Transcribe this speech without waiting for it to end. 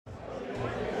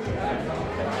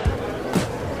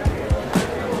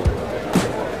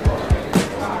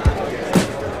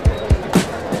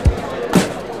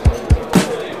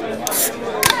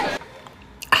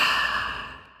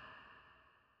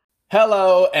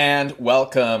Hello and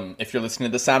welcome. If you're listening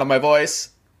to the sound of my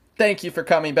voice, thank you for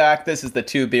coming back. This is the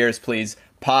Two Beers Please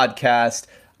podcast.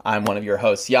 I'm one of your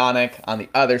hosts, Yannick. On the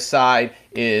other side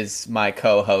is my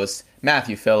co-host,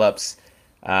 Matthew Phillips.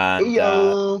 And,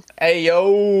 Yo. hey,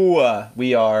 yo!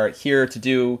 We are here to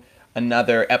do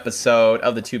another episode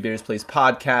of the Two Beers Please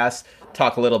podcast.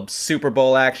 Talk a little Super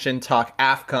Bowl action, talk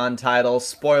AFCON titles.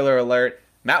 Spoiler alert,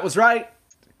 Matt was right.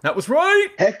 That was right.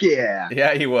 Heck yeah.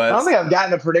 Yeah, he was. I don't think I've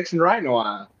gotten a prediction right in a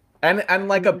while. And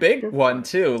like a big one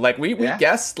too. Like we Yeah.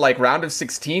 guessed like round of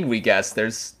 16. We guessed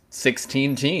there's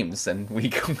 16 teams, and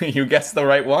you guessed the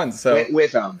right one. So Went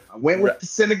with them. I went with the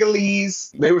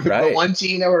Senegalese. They were Right. the one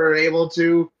team that were able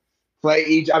to play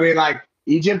Egypt. I mean, like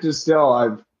Egypt is still.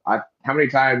 How many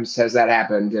times has that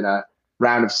happened in a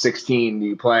round of 16?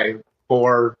 You play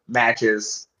 4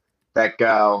 matches that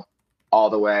go all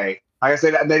the way. Like I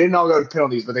said, they didn't all go to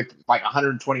penalties, but they like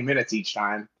 120 minutes each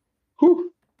time.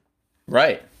 Whew,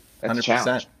 right, that's a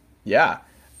challenge. Yeah,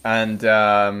 and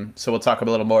so we'll talk a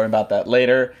little more about that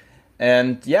later.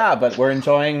 And yeah, but we're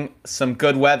enjoying some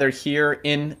good weather here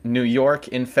in New York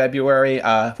in February.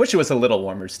 Wish it was a little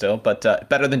warmer still, but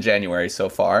better than January so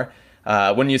far.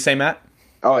 Wouldn't you say, Matt?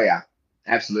 Oh yeah,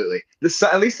 absolutely. The sun,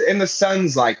 at least in the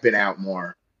sun's like been out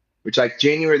more, which like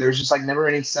January there's just like never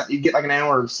any sun. You get like an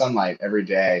hour of sunlight every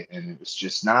day, and it was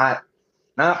just not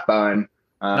fun.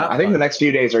 Not I think fun. the next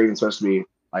few days are even supposed to be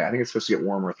like I think it's supposed to get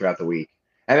warmer throughout the week,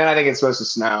 and then I think it's supposed to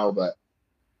snow. But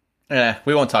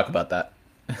We won't talk about that.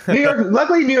 New York,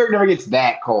 luckily New York never gets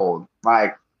that cold.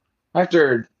 Like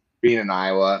after being in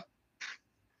Iowa,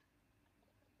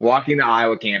 walking the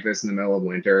Iowa campus in the middle of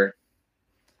winter.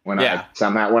 When Yeah.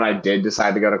 I did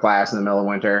decide to go to class in the middle of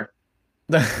winter,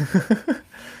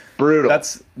 brutal.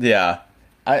 That's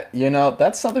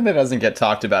that's something that doesn't get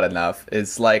talked about enough.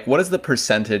 Is like, what is the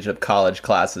percentage of college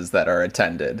classes that are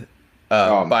attended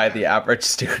by the average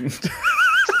student?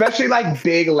 Especially like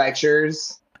big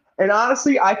lectures. And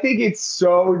honestly, I think it's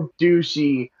so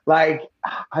douchey. Like,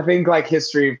 I think like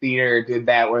History of Theater did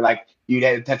that where like you'd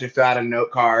have to fill out a note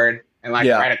card and like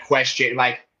Yeah. write a question,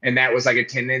 like, and that was like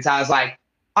attendance. I was like,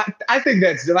 I think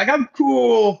that's like, I'm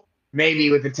cool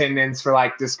maybe with attendance for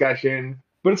like discussion,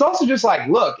 but it's also just like,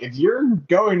 look, if you're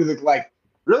going to the, like,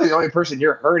 really the only person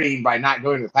you're hurting by not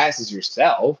going to class is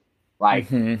yourself. Like,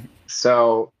 Mhm.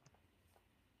 so.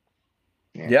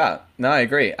 Yeah, no, I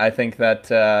agree. I think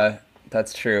that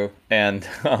that's true, and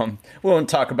we won't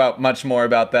talk about much more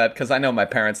about that because I know my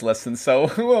parents listen.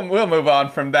 So we'll move on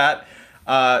from that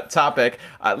topic.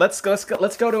 Let's go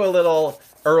to a little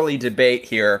early debate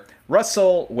here.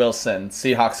 Russell Wilson,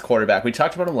 Seahawks quarterback. We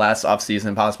talked about him last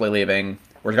offseason, possibly leaving.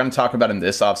 We're going to talk about him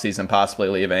this offseason, possibly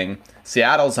leaving.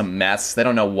 Seattle's a mess. They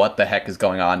don't know what the heck is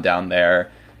going on down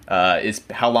there.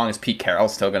 How long is Pete Carroll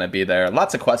still going to be there?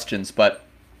 Lots of questions, but.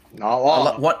 Not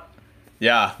long. What?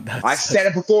 Yeah, I said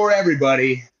it before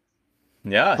everybody.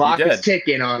 Yeah, Clock you did. is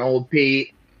ticking on old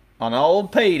Pete. On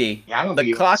old Petey. Yeah, I don't The think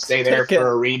you clock's stay there ticking. for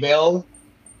a rebuild.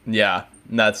 Yeah,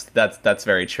 that's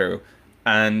very true.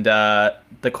 And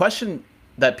the question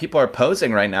that people are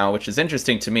posing right now, which is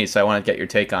interesting to me, so I want to get your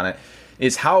take on it,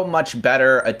 is how much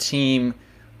better a team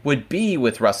would be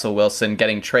with Russell Wilson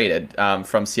getting traded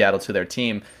from Seattle to their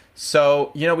team.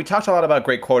 So, we talked a lot about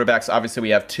great quarterbacks. Obviously,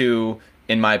 we have two,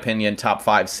 in my opinion, top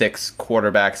 5, 6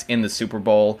 quarterbacks in the Super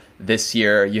Bowl this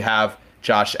year. You have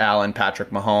Josh Allen, Patrick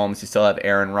Mahomes. You still have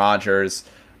Aaron Rodgers,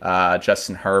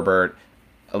 Justin Herbert.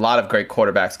 A lot of great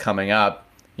quarterbacks coming up.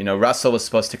 Russell was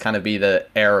supposed to kind of be the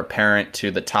heir apparent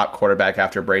to the top quarterback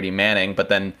after Brady Manning, but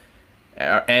then,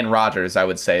 and Rodgers, I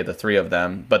would say, the three of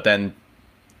them. But then,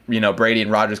 Brady and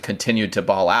Rodgers continued to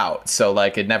ball out. So,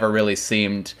 like, it never really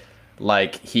seemed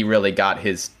like he really got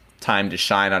his time to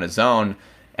shine on his own.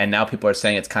 And now people are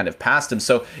saying it's kind of past him.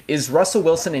 So is Russell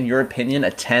Wilson, in your opinion, a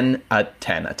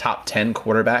top 10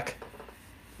 quarterback?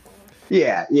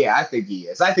 Yeah, I think he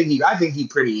is. I think he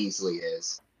pretty easily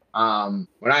is.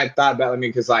 When I thought about,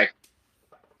 because like,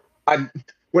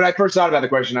 when I first thought about the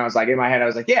question, I was like, in my head, I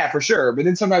was like, yeah, for sure. But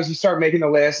then sometimes you start making the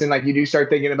list, and like you do start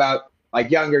thinking about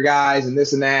like younger guys and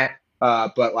this and that.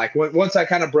 But like once I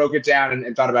kind of broke it down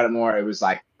and thought about it more, it was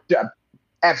like,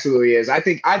 absolutely is. I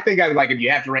think I would, like, if you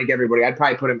have to rank everybody, I'd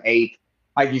probably put him 8th.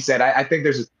 Like you said, I think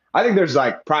there's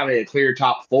like probably a clear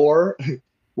top 4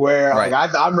 where Right.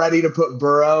 like I'm ready to put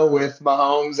Burrow with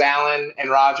Mahomes, Allen, and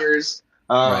Rodgers.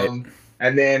 Right.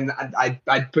 And then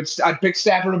I'd pick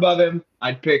Stafford above him.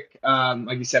 I'd pick,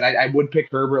 like you said, I would pick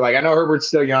Herbert. Like, I know Herbert's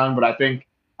still young, but I think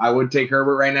I would take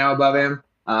Herbert right now above him.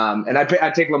 And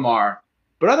I'd take Lamar.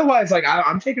 But otherwise, like,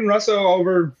 I'm taking Russell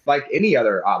over like any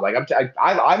other. Like,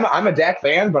 I'm a Dak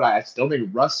fan, but I still think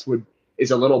Russ is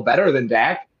a little better than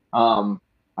Dak.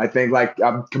 I I think like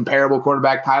a comparable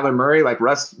quarterback, Kyler Murray, like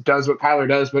Russ does what Kyler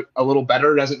does, but a little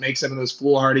better. Doesn't make some of those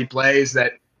foolhardy plays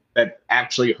that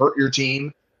actually hurt your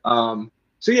team.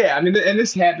 So yeah, I mean, and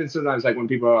this happens sometimes, like when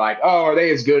people are like, "Oh, are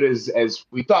they as good as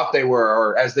we thought they were,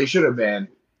 or as they should have been?"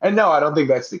 And no, I don't think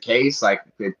that's the case. Like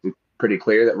it's pretty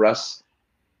clear that Russ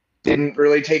didn't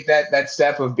really take that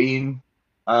step of being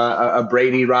a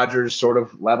Brady Rodgers sort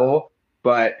of level,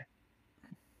 but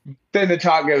then the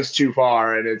talk goes too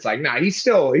far, and it's like, nah, he's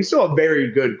still a very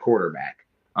good quarterback.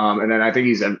 And then I think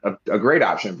he's a great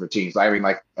option for teams. I mean,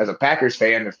 like as a Packers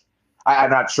fan, if I'm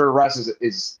not sure Russ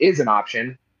is an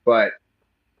option, but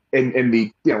in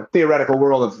the theoretical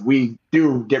world, if we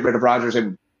do get rid of Rodgers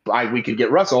and we could get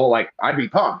Russell, like I'd be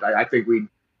pumped. I think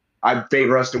I'd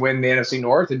favor us to win the NFC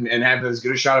North and have as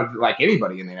good a shot of like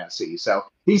anybody in the NFC. So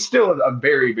he's still a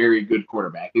very, very good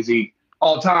quarterback. Is he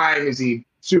all time? Is he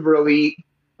super elite?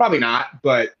 Probably not,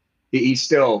 but he's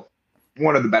still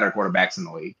one of the better quarterbacks in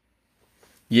the league.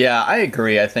 Yeah, I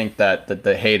agree. I think that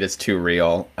the hate is too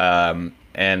real. And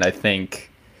I think,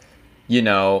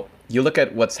 you look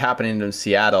at what's happening in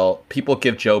Seattle, people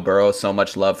give Joe Burrow so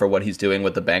much love for what he's doing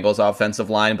with the Bengals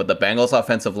offensive line, but the Bengals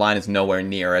offensive line is nowhere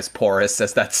near as porous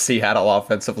as that Seattle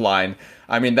offensive line.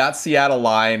 I mean, that Seattle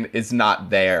line is not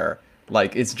there.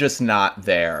 Like, it's just not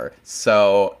there.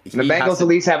 So the Bengals at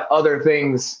least have other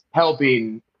things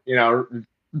helping,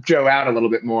 Joe out a little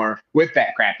bit more with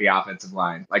that crappy offensive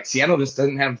line. Like Seattle just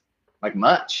doesn't have like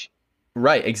much.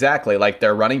 Right, exactly. Like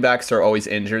their running backs are always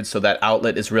injured, so that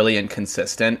outlet is really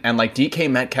inconsistent. And like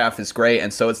DK Metcalf is great,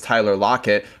 and so is Tyler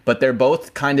Lockett, but they're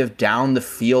both kind of down the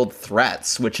field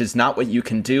threats, which is not what you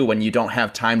can do when you don't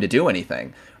have time to do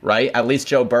anything, right? At least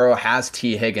Joe Burrow has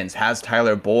T. Higgins, has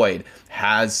Tyler Boyd,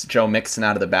 has Joe Mixon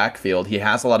out of the backfield. He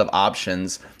has a lot of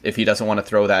options if he doesn't want to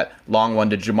throw that long one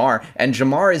to Jamar. And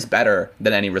Jamar is better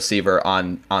than any receiver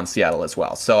on Seattle as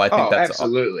well. So I think that's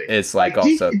absolutely. It's like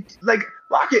also like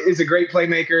Lockett is a great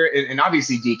playmaker, and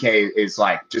obviously DK is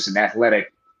like just an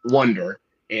athletic wonder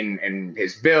in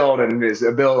his build and his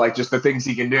ability, like just the things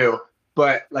he can do.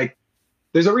 But like,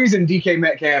 there's a reason DK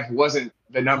Metcalf wasn't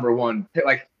the number one.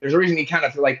 Like, there's a reason he kind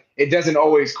of like it doesn't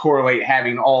always correlate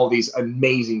having all these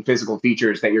amazing physical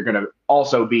features that you're going to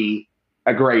also be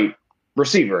a great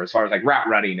receiver as far as like route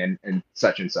running and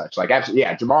such and such. Like, absolutely,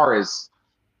 yeah, Jamar is.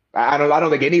 I don't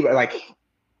think anybody like.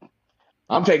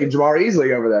 I'm taking Jamar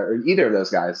easily over there, or either of those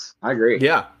guys. I agree.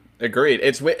 Yeah, agreed.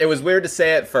 It was weird to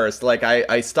say at first. Like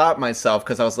I stopped myself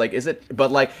because I was like, is it?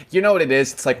 But like, you know what it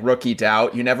is? It's like rookie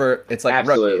doubt. It's like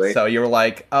absolutely. Rookie. So you're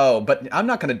like, oh, but I'm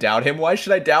not going to doubt him. Why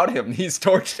should I doubt him? He's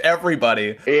torched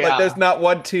everybody. Yeah. Like there's not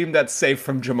one team that's safe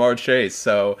from Jamar Chase.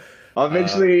 So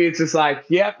eventually it's just like,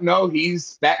 yep, no,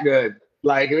 he's that good.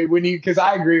 Like because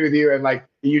I agree with you, and like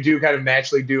you do kind of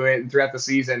naturally do it. And throughout the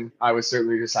season, I was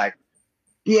certainly just like,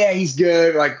 yeah, he's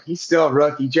good. Like he's still a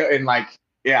rookie, and like,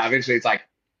 yeah, eventually it's like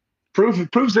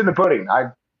proof's in the pudding.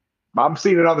 I'm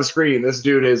seeing it on the screen. This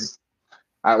dude is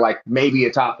like maybe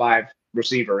a top 5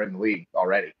 receiver in the league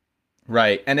already.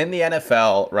 Right, and in the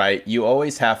NFL, right, you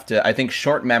always have to. I think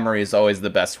short memory is always the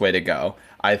best way to go.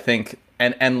 I think,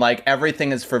 and like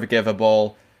everything is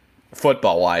forgivable.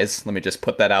 Football-wise, let me just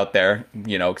put that out there.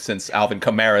 Since Alvin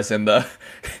Kamara's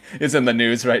is in the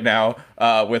news right now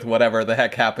with whatever the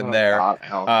heck happened there.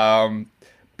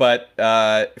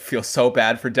 But feel so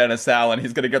bad for Dennis Allen.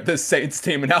 He's gonna get this Saints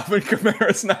team, and Alvin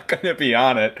Kamara's not gonna be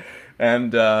on it.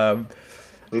 And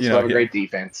he's have a great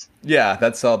defense. Yeah,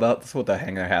 that's all. That's what they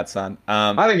hang their hats on.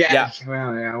 I think. Yeah.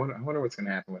 Well, yeah. I wonder what's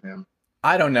gonna happen with him.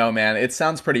 I don't know, man. It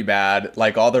sounds pretty bad.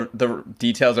 Like all the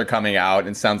details are coming out,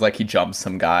 and it sounds like he jumped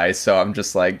some guy. So I'm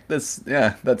just like,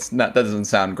 that doesn't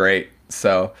sound great.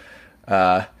 So,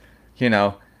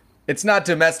 it's not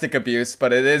domestic abuse,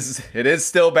 but it is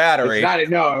still battery.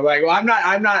 It's not. Like, well, I'm not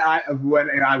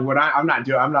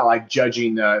like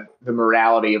judging the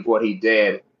morality of what he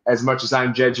did as much as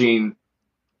I'm judging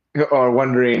or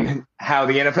wondering how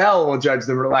the NFL will judge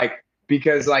them. Like,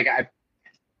 because like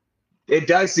it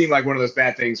does seem like one of those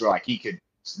bad things where like he could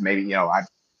maybe,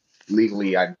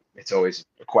 it's always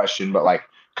a question, but like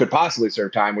could possibly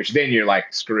serve time, which then you're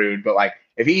like screwed. But like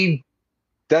if he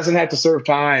doesn't have to serve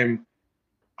time,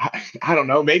 I don't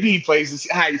know, maybe he plays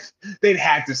they'd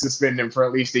have to suspend him for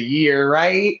at least a year,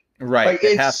 right? Right. Like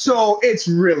it's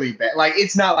really bad. Like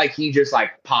it's not like he just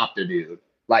like popped a dude.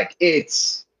 Like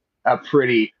it's a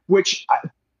pretty This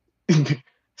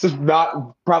is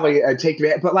not probably a take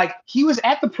that, but like he was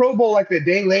at the Pro Bowl like the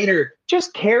day later,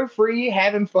 just carefree,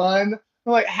 having fun.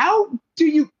 I'm like, how do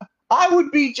you? I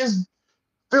would be just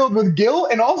filled with guilt,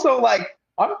 and also like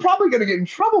I'm probably gonna get in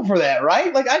trouble for that,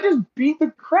 right? Like I just beat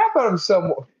the crap out of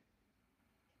someone.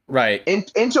 Right.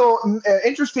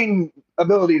 Interesting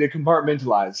ability to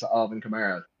compartmentalize. Alvin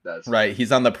Kamara does. Right.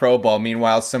 He's on the Pro Bowl.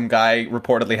 Meanwhile, some guy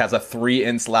reportedly has a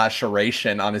 3-inch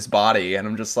laceration on his body. And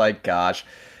I'm just like, gosh.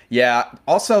 Yeah.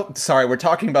 Also, sorry, we're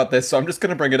talking about this, so I'm just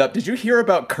going to bring it up. Did you hear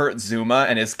about Kurt Zuma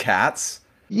and his cats?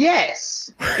 Yes.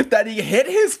 That he hit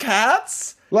his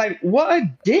cats? Like, what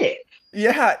a dick.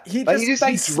 Yeah. He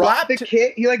just dropped the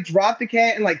cat. He dropped the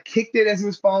cat and kicked it as it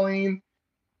was falling.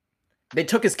 They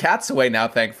took his cats away now,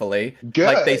 thankfully. Good.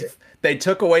 Like they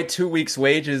took away 2 weeks'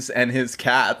 wages and his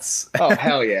cats. Oh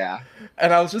hell yeah!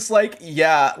 And I was just like,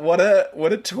 yeah, what a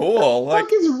tool. What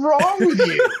the fuck is wrong with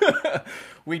you?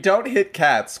 We don't hit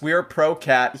cats. We're pro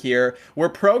cat here. We're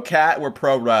pro cat. We're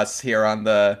pro Russ here on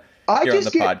the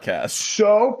podcast.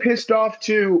 So pissed off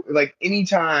too.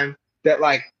 Anytime that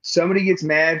somebody gets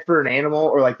mad for an animal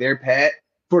or their pet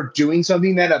for doing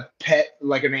something that a pet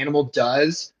an animal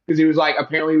does. Because he was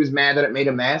apparently he was mad that it made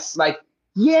a mess.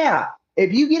 Yeah,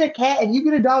 if you get a cat and you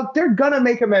get a dog, they're gonna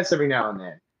make a mess every now and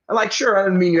then. And sure, I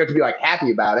don't mean you have to be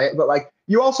happy about it, but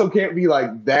you also can't be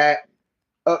that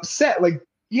upset.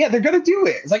 Yeah, they're gonna do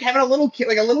it. It's like having a little kid.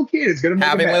 A little kid is gonna make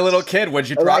having a mess. A little kid. Would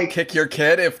you drop kick your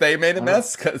kid if they made a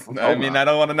mess? Because I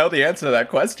don't want to know the answer to that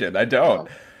question. I don't.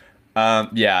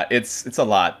 Yeah, it's a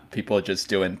lot. People just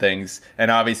doing things,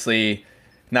 and obviously.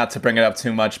 Not to bring it up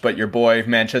too much, but your boy,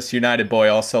 Manchester United boy,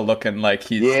 also looking like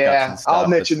he's got some stuff. I'll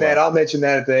mention that. I'll mention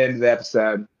that at the end of the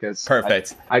episode because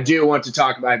perfect. I do want to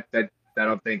talk about that. I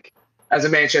don't think, as a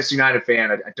Manchester United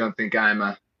fan, I don't think I'm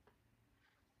a.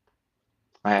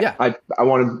 I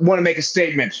want to make a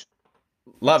statement.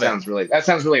 Love That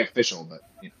sounds really official, but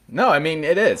no, I mean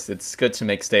it is. It's good to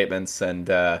make statements, and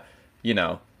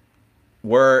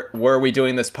were we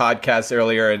doing this podcast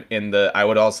earlier in the? I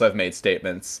would also have made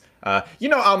statements.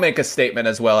 I'll make a statement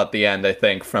as well at the end, I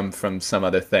think, from some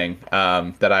other thing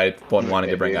that I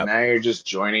wanted to bring up. Now you're just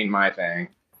joining my thing.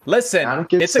 Listen,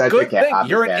 it's a good thing.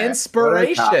 You're an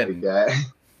inspiration.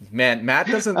 Man, Matt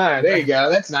doesn't... All right, there you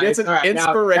go. That's nice. It's an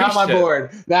inspiration.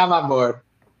 Now I'm on board.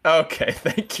 Okay,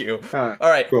 thank you. All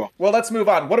right, cool. Well, let's move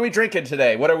on. What are we drinking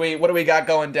today? What do we got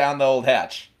going down the old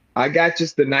hatch? I got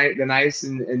just the nice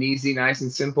and easy, nice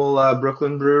and simple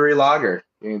Brooklyn Brewery Lager.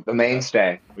 The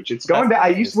mainstay, which it's going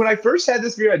to. When I first had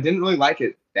this beer, I didn't really like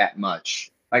it that much.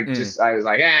 I was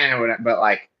whatever,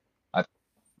 but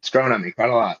it's grown on me quite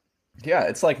a lot. Yeah,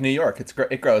 it's like New York.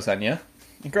 It grows on you.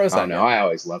 It grows on you. I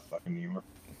always love fucking New York.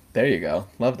 There you go.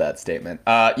 Love that statement.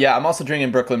 Yeah, I'm also drinking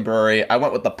Brooklyn Brewery. I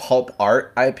went with the Pulp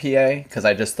Art IPA because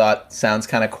I just thought sounds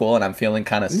kind of cool and I'm feeling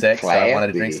kind of sick, so I wanted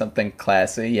to drink something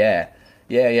classy. Yeah.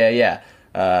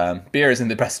 Beer isn't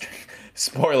the best drink.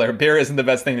 Spoiler, beer isn't the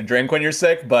best thing to drink when you're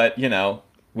sick, but,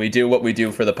 we do what we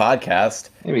do for the podcast.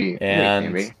 Maybe.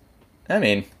 I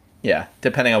mean, yeah,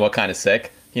 depending on what kind of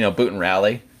sick, Boot and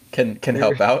Rally can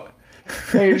help out.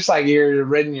 You're just you're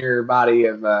ridding your body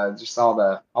of just all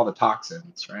the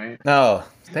toxins, right? Oh,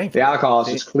 thank you. The alcohol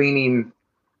is just cleaning.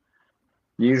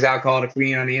 Use alcohol to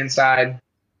clean on the inside.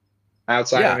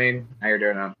 Outside, yeah. I mean, how you're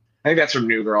doing now. I think that's from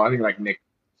New Girl. I think Nick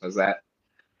says that.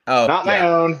 Oh, not my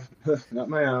own. Not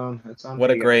my own. That's on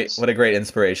what a great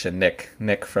inspiration,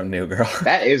 Nick from New Girl.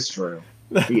 That is true.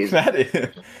 That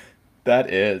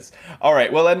is. All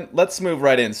right, well then let's move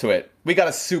right into it. We got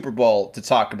a Super Bowl to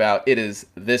talk about. It is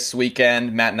this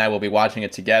weekend. Matt and I will be watching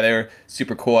it together.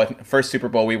 Super cool. First Super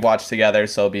Bowl we watched together,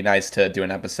 so it'll be nice to do an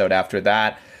episode after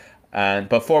that. And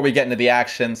before we get into the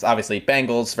actions, obviously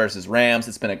Bengals versus Rams.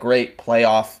 It's been a great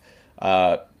playoff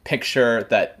picture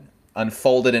that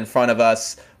unfolded in front of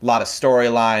us. A lot of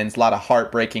storylines, a lot of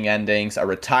heartbreaking endings, a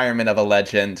retirement of a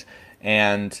legend,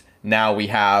 and now we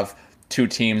have two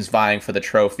teams vying for the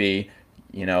trophy.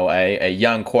 A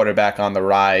young quarterback on the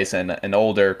rise and an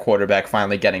older quarterback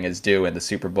finally getting his due in the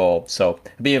Super Bowl. So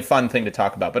it'd be a fun thing to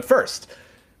talk about. But first,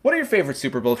 what are your favorite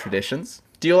Super Bowl traditions?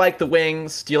 Do you like the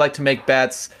wings? Do you like to make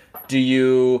bets? Do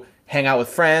you hang out with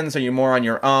friends? Are you more on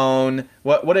your own?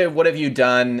 What have you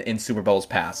done in Super Bowls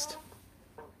past?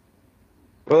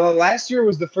 Well, last year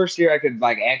was the first year I could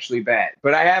actually bet,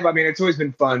 but it's always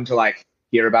been fun to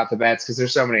hear about the bets because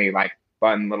there's so many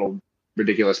fun little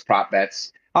ridiculous prop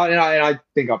bets. And I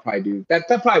think I'll probably do that.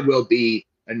 That probably will be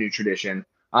a new tradition.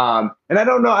 And I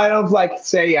don't know. I don't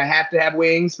say I have to have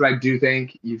wings, but I do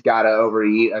think you've got to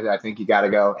overeat. I think you got to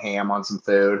go ham on some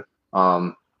food.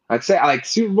 I'd say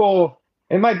Super Bowl.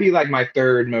 It might be my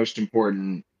third most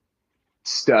important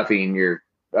stuffing. Your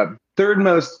third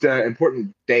most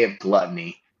important day of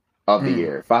gluttony of the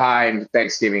year, behind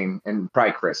Thanksgiving and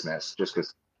probably Christmas, just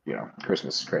because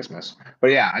Christmas is Christmas.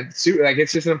 But yeah, it's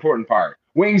just an important part.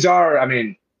 Wings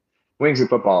and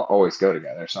football always go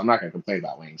together, so I'm not going to complain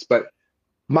about wings. But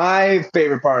My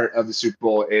favorite part of the Super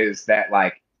Bowl is that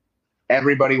like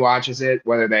everybody watches it,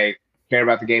 whether they care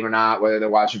about the game or not, whether they're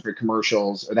watching for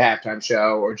commercials or the halftime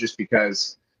show, or just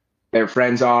because their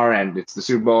friends are and it's the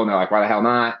Super Bowl and they're like, why the hell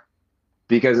not?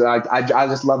 Because I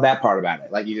just love that part about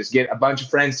it. Like you just get a bunch of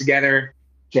friends together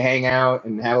to hang out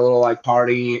and have a little like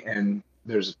party, and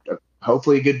there's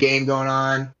hopefully a good game going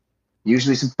on.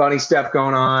 Usually some funny stuff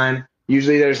going on.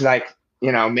 Usually there's like,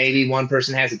 maybe one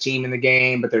person has a team in the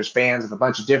game, but there's fans of a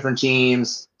bunch of different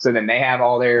teams. So then they have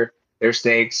all their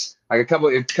stakes. Like a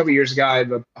couple years ago, I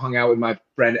hung out with my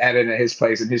friend Evan at his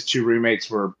place, and his two roommates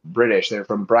were British. They're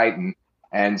from Brighton,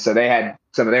 and so they had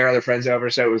some of their other friends over.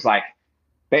 So it was like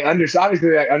they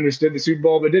obviously understood the Super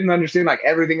Bowl, but didn't understand like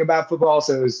everything about football.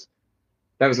 So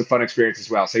that was a fun experience as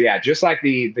well. So yeah, just like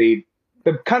the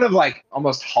kind of like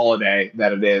almost holiday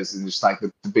that it is, and just like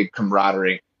the big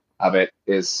camaraderie of it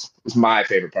is my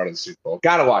favorite part of the Super Bowl.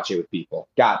 Got to watch it with people.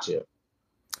 Got to.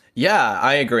 Yeah,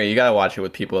 I agree. You gotta watch it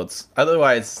with people.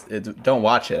 Otherwise, don't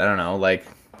watch it. I don't know, like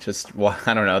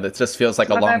I don't know. That just feels like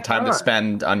a long time to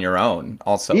spend on your own.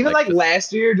 Also, even like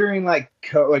last year during like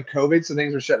COVID, so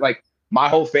things were shut. Like my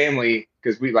whole family,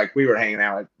 because we were hanging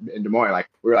out in Des Moines. Like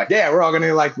we were like, yeah, we're all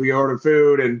gonna we ordered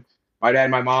food, and my dad,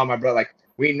 my mom, my brother. Like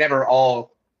we never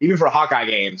all, even for Hawkeye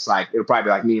games, like it'll probably be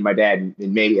like me and my dad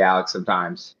and maybe Alex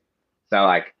sometimes. So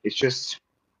like it's just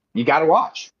you got to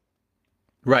watch.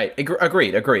 Right.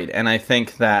 Agreed. And I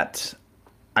think that,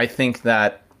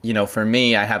 for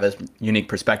me, I have a unique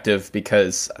perspective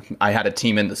because I had a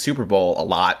team in the Super Bowl a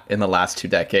lot in the last 2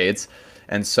 decades.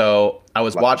 And so I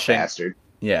was watching. Bastard.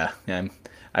 Yeah. And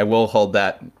I will hold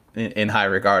that in high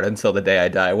regard until the day I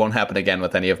die. It won't happen again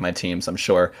with any of my teams, I'm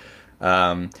sure.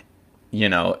 It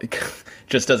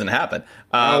just doesn't happen.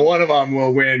 One of them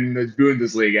will win the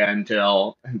Bundesliga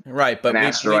until but an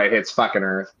asteroid hits fucking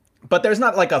Earth. But there's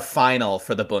not like a final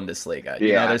for the Bundesliga.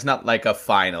 You know, there's not like a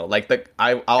final. Like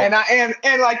I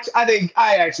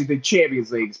actually think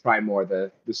Champions League is probably more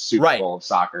the Super Bowl of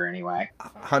soccer anyway.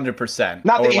 100%.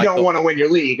 Not that you don't want to win your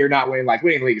league or not win. Like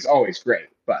winning the league is always great,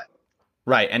 but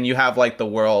right. And you have like the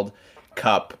World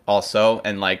Cup also,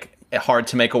 and like hard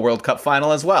to make a World Cup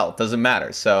final as well. Doesn't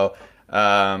matter. So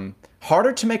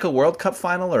harder to make a World Cup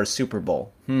final or a Super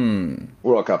Bowl?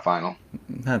 World Cup final.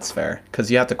 That's fair,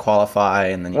 because you have to qualify,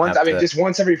 and then just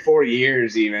once every 4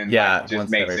 years, even. Yeah, just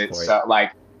makes it so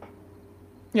like.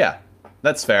 Yeah,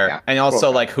 that's fair, and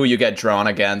also like who you get drawn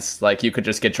against. Like you could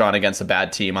just get drawn against a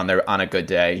bad team on a good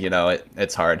day.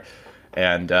 It's hard,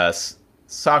 and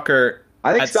soccer.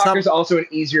 I think soccer is also an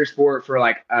easier sport for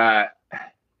like a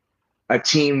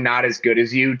team not as good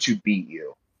as you to beat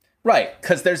you. Right,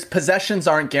 because possessions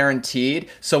aren't guaranteed.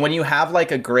 So when you have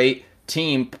like a great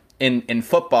team in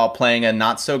football playing a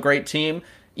not so great team,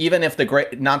 even if the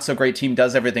not so great team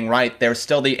does everything right, there's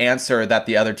still the answer that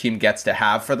the other team gets to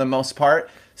have for the most part.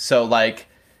 So like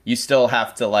you still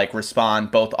have to like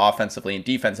respond both offensively and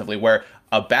defensively, where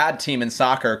a bad team in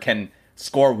soccer can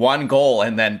score 1 goal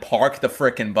and then park the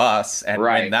frickin' bus and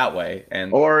win that way.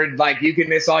 Or like you can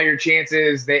miss all your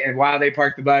chances and while they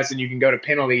park the bus, and you can go to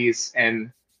penalties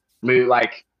and lose.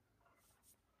 Like,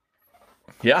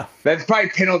 yeah, that's probably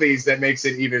penalties that makes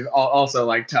it even also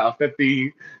like tough. That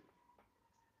the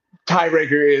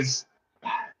tiebreaker is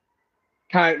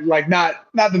kind of like not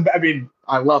the. I mean,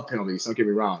 I love penalties. Don't get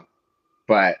me wrong,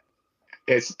 but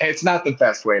it's not the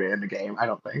best way to end the game. I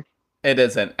don't think. It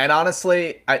isn't. And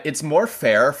honestly, it's more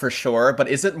fair for sure, but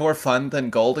is it more fun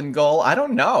than Golden Goal? I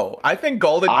don't know. I think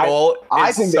Golden Goal is so cool.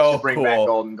 I think they should bring back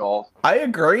Golden Goal. I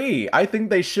agree. I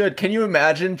think they should. Can you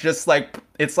imagine just like,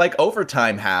 it's like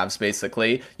overtime halves,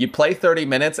 basically. You play 30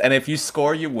 minutes, and if you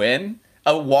score, you win.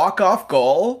 A walk-off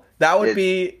goal? That would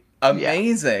be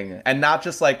amazing. Yeah. And not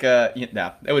just like it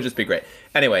would just be great.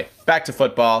 Anyway, back to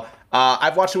football.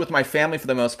 I've watched it with my family for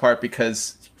the most part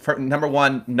because... number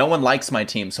one, no one likes my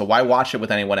team, so why watch it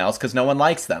with anyone else? Because no one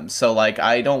likes them. So, like,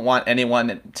 I don't want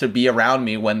anyone to be around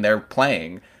me when they're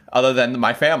playing, other than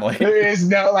my family. There is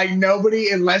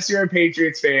nobody, unless you're a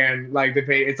Patriots fan, like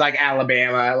it's like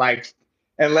Alabama, like,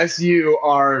 unless you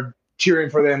are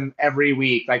cheering for them every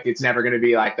week, like, it's never going to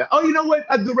be like, you know what,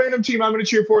 the random team I'm going to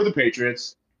cheer for, the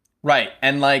Patriots. Right,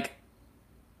 and, like,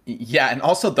 yeah, and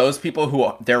also those people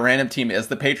who their random team is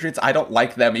the Patriots, I don't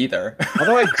like them either.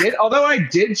 although I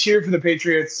did cheer for the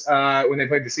Patriots when they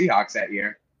played the Seahawks that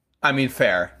year. I mean,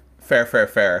 fair.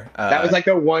 That was like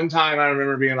the one time I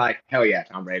remember being like, hell yeah,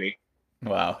 Tom Brady.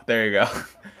 Wow, there you go.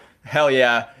 Hell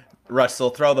yeah, Russell,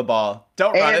 throw the ball.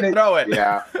 Don't run it, throw it.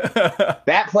 Yeah.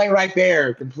 That play right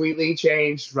there completely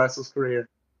changed Russell's career.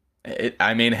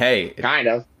 I mean, hey. Kind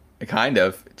of.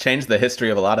 Changed the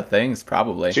history of a lot of things,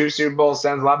 probably. 2 Super Bowls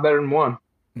sounds a lot better than 1.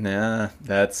 Nah,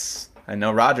 I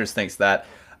know Rogers thinks that.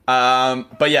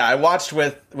 But yeah, I watched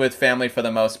with family for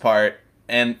the most part,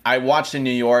 and I watched in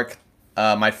New York.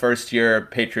 My first year,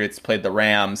 Patriots played the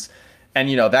Rams, and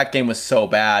that game was so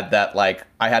bad that like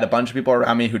I had a bunch of people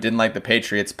around me who didn't like the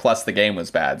Patriots. Plus, the game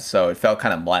was bad, so it felt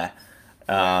kind of meh.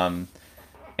 Um,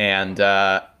 and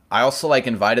I also like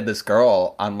invited this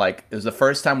girl on like it was the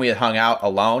first time we had hung out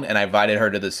alone, and I invited her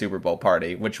to the Super Bowl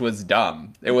party, which was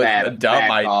dumb. It was a dumb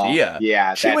Bad call. idea.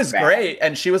 Yeah, She that's was bad. great,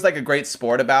 and she was like a great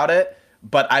sport about it.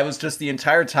 But I was just the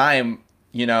entire time,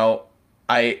 you know,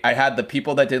 I had the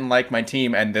people that didn't like my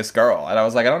team and this girl, and I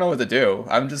was like, I don't know what to do.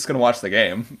 I'm just gonna watch the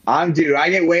game. Dude, I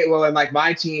get way well, and like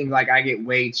my team, like I get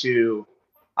way too.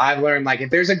 I've learned like if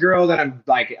there's a girl that I'm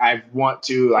like I want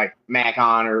to like mac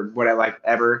on or whatever, like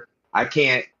ever, I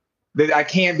can't. I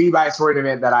can't be by a sporting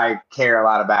event that I care a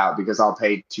lot about because I'll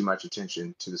pay too much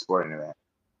attention to the sporting event.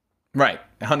 Right,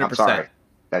 100%. I'm sorry. Yeah,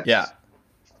 That's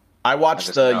I I watched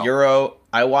just the know. Euro.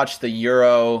 I watched the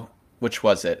Euro. Which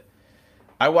was it?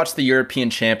 I watched the European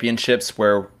Championships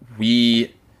where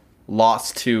we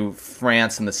lost to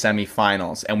France in the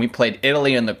semifinals, and we played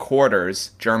Italy in the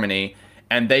quarters, Germany,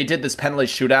 and they did this penalty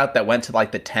shootout that went to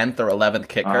like the 10th or 11th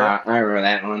kicker. I remember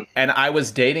that one. And I was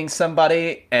dating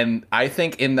somebody, and I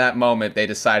think in that moment they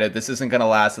decided this isn't going to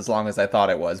last as long as I thought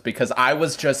it was because I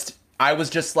was just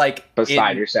like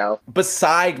Beside yourself.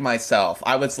 beside myself.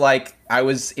 I was like I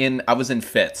was in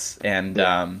fits, and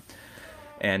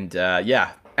Yeah.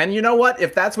 yeah. And you know what?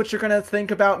 If that's what you're gonna think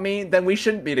about me, then we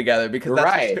shouldn't be together because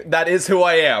Right. that is who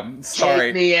I am. Take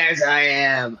Sorry. me as I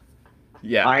am.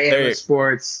 Yeah. I am There a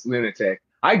sports lunatic.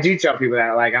 I do tell people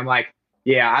that. Like, I'm like,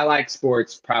 yeah, I like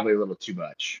sports probably a little too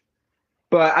much.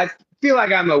 But I feel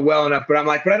like I'm a well enough, but I'm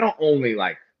like, but I don't only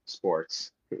like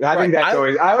sports. I right. think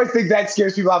I always think that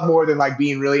scares people off more than like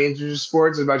being really into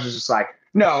sports as much as just like,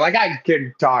 no, like I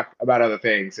can talk about other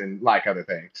things and like other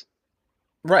things.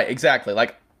 Right. Exactly.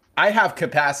 Like I have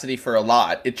capacity for a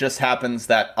lot. It just happens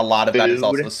that a lot of that is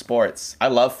also Food. sports. I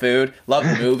love food. Love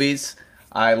movies.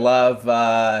 I love.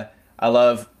 I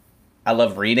love. I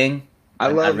love reading. I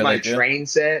I love really my do. train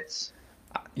sets.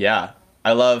 Yeah.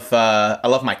 I love. I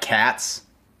love my cats.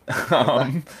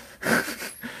 um,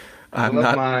 I I'm love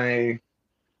not. my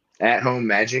at-home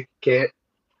magic kit.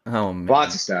 Oh Lots man.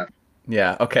 of stuff.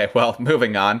 Yeah. Okay. Well,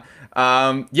 moving on.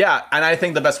 Yeah, and I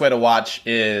think the best way to watch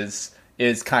is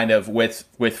kind of with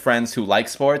friends who like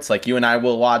sports, like you and I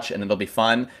will watch, and it'll be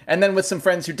fun. And then with some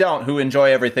friends who don't, who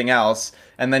enjoy everything else,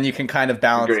 and then you can kind of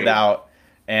balance it Agreed. out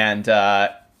and Yeah,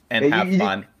 have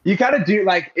fun. you kind of do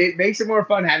like it makes it more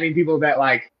fun having people that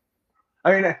like.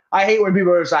 I mean, I hate when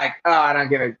people are just like, "Oh, I don't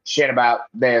give a shit about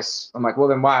this." I'm like, "Well,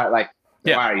 then why? Like,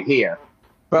 then Yeah. why are you here?"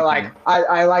 But like, Mhm.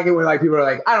 I like it when like people are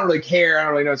like, "I don't really care. I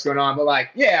don't really know what's going on." But like,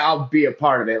 yeah, I'll be a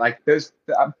part of it. Like, that's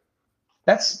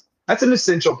an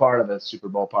essential part of the Super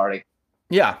Bowl party.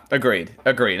 Yeah. Agreed.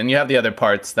 Agreed. And you have the other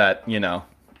parts that are You have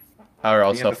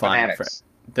also the fun for fanatics.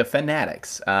 the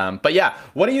fanatics. But yeah,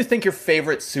 what do you think your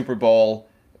favorite Super Bowl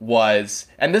was?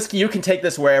 And this you can take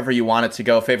this wherever you want it to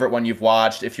go. Favorite one you've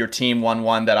watched. If your team won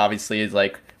one, that obviously is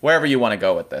like wherever you want to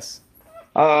go with this.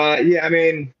 Yeah, I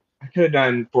mean, I could have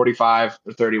done 45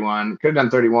 or 31. Could have done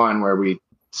 31 where we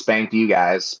spanked you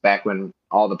guys back when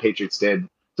all the Patriots did.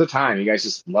 At the time, you guys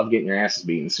just love getting your asses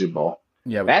beat in the Super Bowl.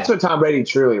 Yeah, we That's did. what Tom Brady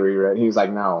truly reread. He was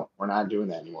like, "No, we're not doing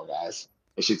that anymore, guys.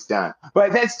 This shit's done."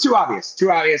 But that's too obvious.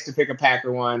 Too obvious to pick a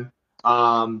Packer one.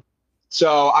 Um,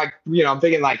 so I'm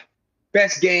thinking like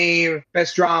best game,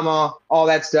 best drama, all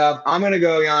that stuff. I'm gonna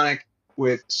go Yannick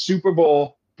with Super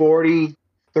Bowl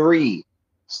 43.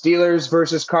 Steelers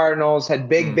versus Cardinals had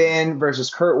Big Mm. Ben versus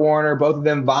Kurt Warner, both of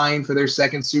them vying for their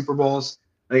second Super Bowls.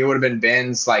 I think it would have been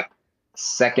Ben's like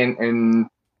second in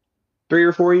 3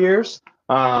 or 4 years.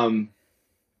 Um,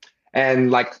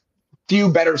 and like few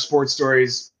better sports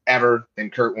stories ever than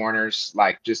Kurt Warner's.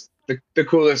 Like just the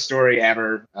coolest story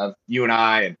ever of you and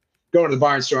I and going to the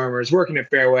Barnstormers, working at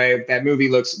Fairway. That movie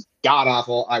looks god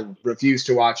awful. I refuse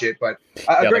to watch it, but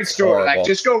a Yeah, great that's story. Like horrible.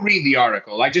 just go read the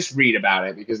article. Like just read about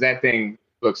it because that thing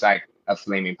looks like a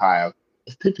flaming pile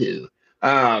of poo poo.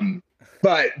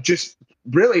 But just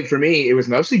really for me, it was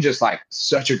mostly just like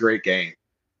such a great game.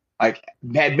 Like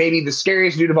had maybe the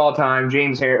scariest dude of all time,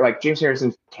 James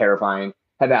Harrison's terrifying.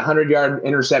 Had that 100-yard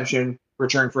interception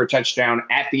return for a touchdown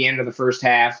at the end of the first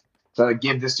half, so to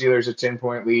give the Steelers a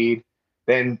 10-point lead.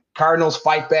 Then Cardinals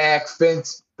fight back.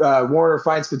 Warner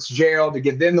finds Fitzgerald to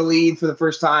give them the lead for the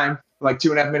first time, like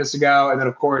 2.5 minutes ago. And then,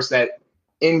 of course, that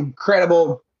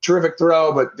incredible, terrific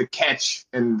throw, but the catch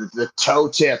and the toe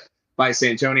tip by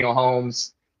Santonio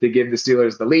Holmes to give the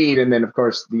Steelers the lead. And then, of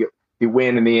course, the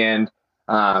win in the end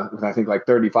with I think like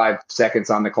 35 seconds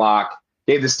on the clock.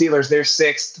 gave the Steelers their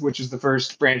sixth, which is the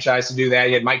first franchise to do that.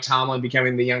 You had Mike Tomlin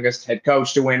becoming the youngest head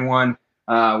coach to win one,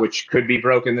 which could be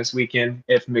broken this weekend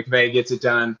if McVay gets it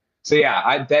done. So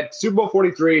yeah, that Super Bowl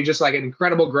 43, just like an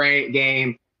incredible great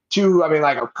game. Two, I mean,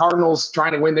 like Cardinals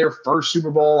trying to win their first Super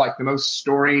Bowl, like the most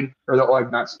storied, or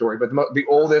not storied, but the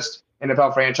oldest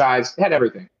NFL franchise. It had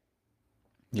everything.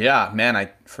 Yeah, man,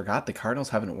 I forgot the Cardinals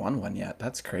haven't won one yet.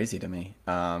 That's crazy to me.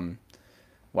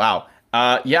 Wow.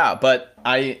 Yeah, but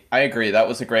I agree. That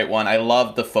was a great one. I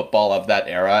loved the football of that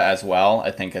era as well.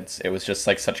 I think it was just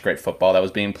like such great football that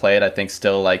was being played. I think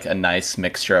still like a nice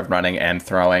mixture of running and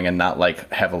throwing, and not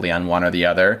like heavily on one or the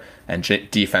other. And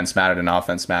defense mattered and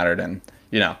offense mattered, and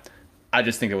I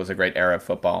just think it was a great era of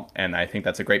football, and I think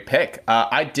that's a great pick.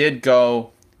 I did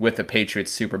go with the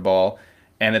Patriots Super Bowl.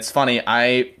 And it's funny,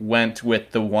 I went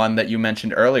with the one that you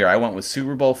mentioned earlier. I went with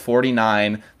Super Bowl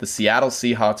 49, the Seattle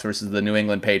Seahawks versus the New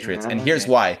England Patriots. And here's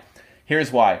why.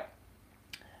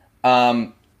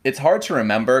 It's hard to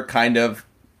remember, kind of,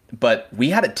 but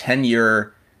we had a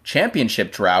 10-year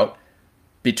championship drought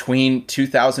between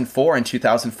 2004 and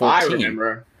 2014. I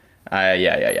remember.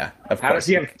 Yeah. Of course. How does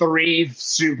he have 3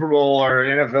 Super Bowl or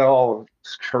NFL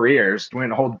careers?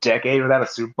 Win a whole decade without a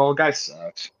Super Bowl? Guy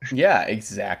sucks. Yeah,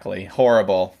 exactly.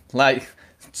 Horrible. Like,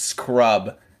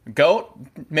 scrub. Goat,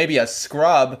 maybe a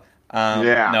scrub.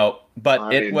 No, but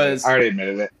I already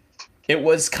admitted it. It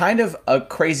was kind of a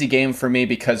crazy game for me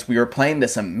because we were playing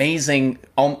this amazing,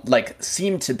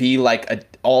 seemed to be like an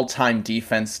all-time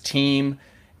defense team.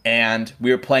 And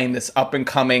we were playing this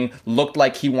up-and-coming, looked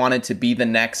like he wanted to be the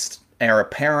next heir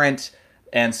apparent.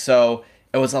 And so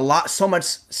it was so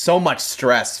much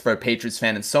stress for a Patriots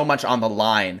fan and so much on the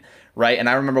line, right? And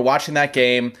I remember watching that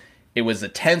game. It was a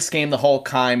tense game the whole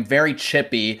time, very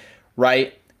chippy,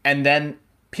 right? And then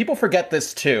people forget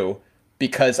this too,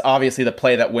 because obviously the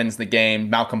play that wins the game,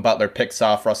 Malcolm Butler picks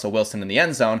off Russell Wilson in the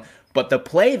end zone. But the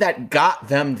play that got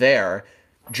them there,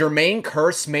 Jermaine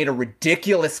Kearse made a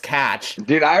ridiculous catch.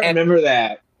 Dude, I remember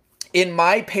that. In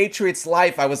my Patriots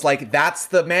life, I was like, that's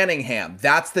the Manningham.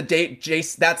 That's the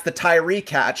that's the Tyree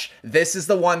catch. This is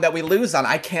the one that we lose on.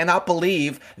 I cannot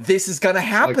believe this is going to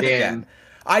happen again.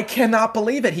 I cannot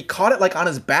believe it. He caught it like on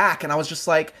his back, and I was just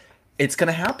like, it's going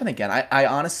to happen again. I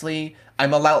honestly,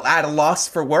 I'm at a loss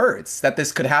for words that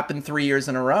this could happen 3 years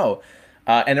in a row.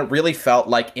 And it really felt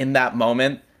like in that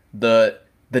moment, the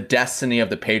destiny of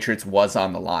the Patriots was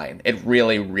on the line. It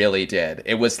really, really did.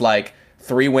 It was like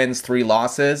 3 wins, 3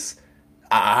 losses.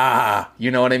 You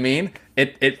know what I mean?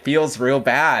 It feels real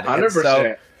bad.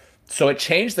 100%. So it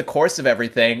changed the course of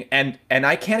everything. And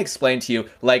I can't explain to you,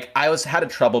 like, I had a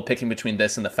trouble picking between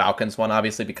this and the Falcons one,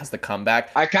 obviously, because the comeback.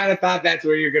 I kind of thought that's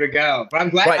where you're going to go. But I'm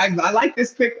glad. Right. I like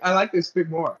this pick. I like this pick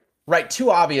more. Right.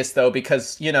 Too obvious, though,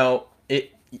 because,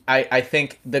 I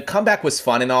think the comeback was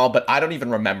fun and all, but I don't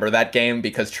even remember that game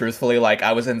because, truthfully, like,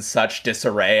 I was in such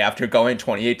disarray after going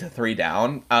 28-3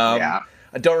 down. I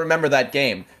don't remember that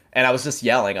game, and I was just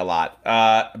yelling a lot.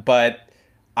 But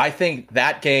I think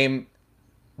that game,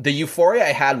 the euphoria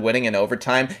I had winning in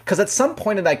overtime, because at some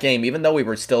point in that game, even though we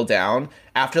were still down,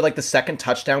 after, like, the second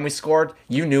touchdown we scored,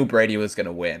 you knew Brady was going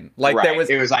to win. Like, right.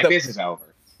 It was like, this is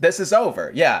over. This is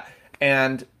over, yeah.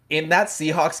 And in that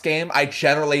Seahawks game, I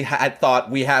generally had thought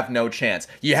we have no chance.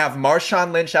 You have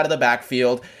Marshawn Lynch out of the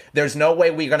backfield. There's no way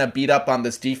we're going to beat up on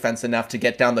this defense enough to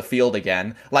get down the field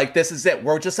again. Like, this is it.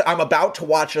 I'm about to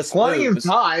watch us Plenty lose.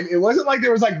 of time. It wasn't like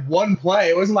there was like one play.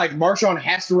 It wasn't like Marshawn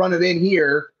has to run it in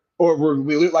here or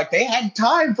we lose. Like, they had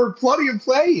time for plenty of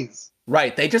plays.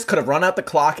 Right. They just could have run out the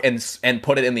clock and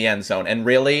put it in the end zone. And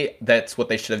really, that's what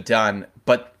they should have done.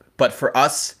 But for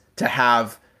us to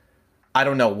have, I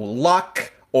don't know,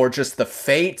 luck or just the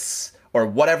fates or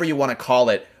whatever you want to call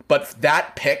it. But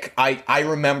that pick, I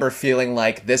remember feeling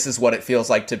like this is what it feels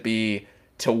like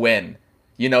to win.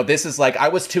 This is like, I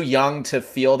was too young to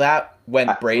feel that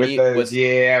when Brady with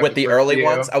the early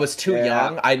ones. I was too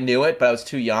young. I knew it, but I was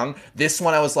too young. This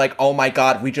one, I was like, oh my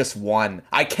God, we just won.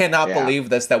 I cannot believe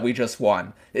this, that we just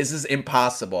won. This is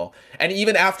impossible. And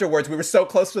even afterwards, we were so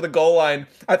close to the goal line.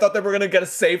 I thought that we were going to get a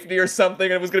safety or something,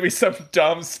 and it was going to be some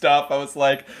dumb stuff. I was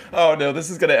like, oh no, this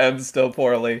is going to end still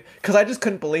poorly. Because I just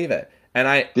couldn't believe it. And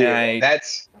I think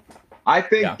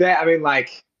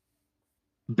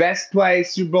best play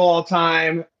Super Bowl all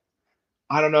time.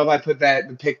 I don't know if I put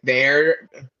the pick there,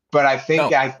 but I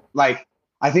think I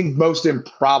think most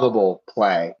improbable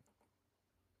play.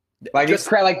 Like,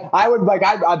 just, I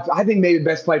think maybe the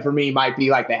best play for me might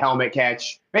be like the helmet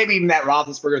catch, maybe even that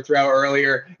Roethlisberger throw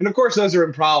earlier. And of course, those are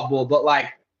improbable, but like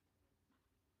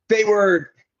they were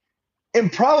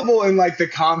improbable in like the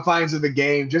confines of the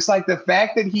game. Just like the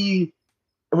fact that he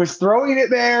was throwing it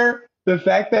there, the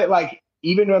fact that like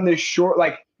even on this short,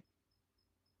 like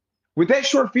with that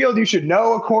short field, you should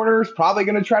know a corner's probably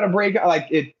going to try to break. Like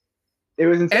it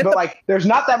was insane, but like there's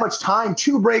not that much time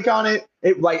to break on it.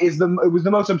 It was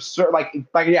the most absurd. Like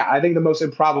yeah, I think the most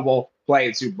improbable play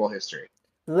in Super Bowl history.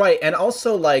 Right, and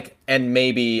also like, and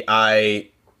maybe I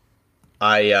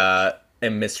am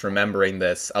misremembering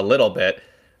this a little bit,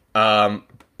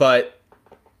 but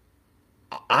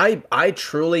I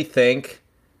truly think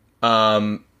that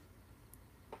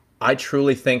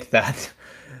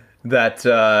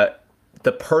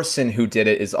the person who did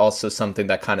it is also something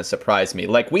that kind of surprised me.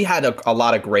 Like, we had a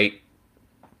lot of great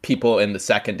people in the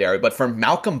secondary, but for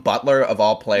Malcolm Butler of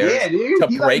all players to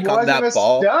break on that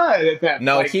ball,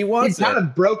 no, he wasn't. He kind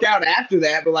of broke out after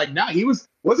that, but like, no,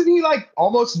 wasn't he like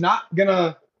almost not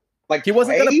gonna like? He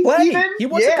wasn't gonna play. He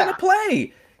wasn't gonna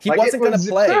play. He wasn't gonna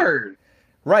play. Absurd.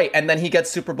 Right, and then he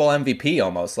gets Super Bowl MVP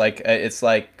almost. Like, it's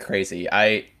like crazy.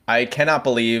 I cannot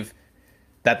believe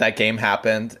that game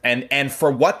happened, and for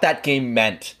what that game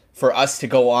meant for us to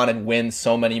go on and win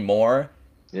so many more.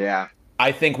 Yeah.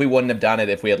 I think we wouldn't have done it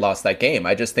if we had lost that game.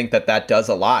 I just think that does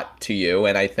a lot to you,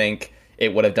 and I think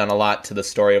it would have done a lot to the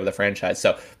story of the franchise.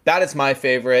 So that is my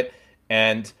favorite,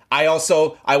 and I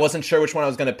wasn't sure which one I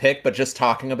was going to pick, but just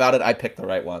talking about it, I picked the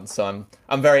right one. So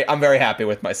I'm very happy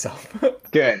with myself.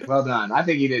 Good, well done. I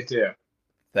think you did too.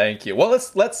 Thank you. Well,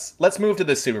 let's move to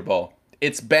the Super Bowl.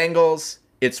 It's Bengals,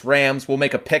 it's Rams. We'll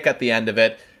make a pick at the end of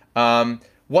it.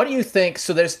 What do you think?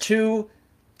 So there's two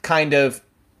kind of.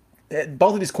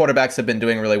 Both of these quarterbacks have been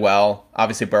doing really well.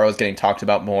 Obviously, Burrow's getting talked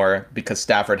about more because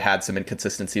Stafford had some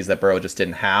inconsistencies that Burrow just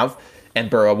didn't have, and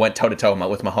Burrow went toe-to-toe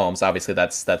with Mahomes. Obviously,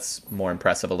 that's more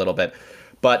impressive a little bit.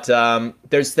 But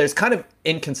there's kind of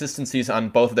inconsistencies on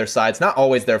both of their sides. Not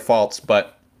always their faults,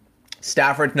 but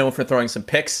Stafford known for throwing some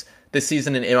picks this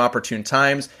season in inopportune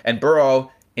times, and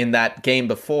Burrow in that game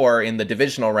before in the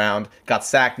divisional round got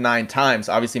sacked 9 times.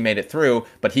 Obviously made it through,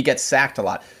 but he gets sacked a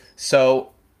lot. So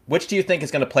which do you think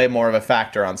is going to play more of a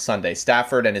factor on Sunday?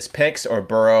 Stafford and his picks, or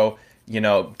Burrow,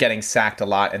 getting sacked a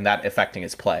lot and that affecting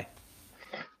his play?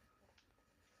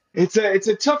 It's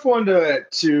a tough one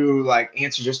to like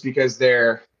answer just because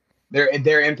their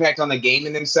impact on the game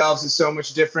in themselves is so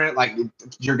much different. Like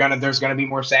there's gonna be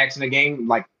more sacks in the game,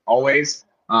 like always.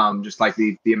 Just like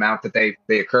the amount that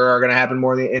they occur are gonna happen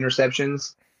more than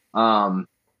interceptions.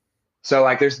 So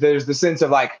like there's the sense of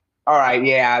like, all right,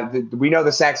 yeah, we know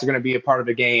the sacks are going to be a part of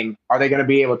the game. Are they going to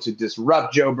be able to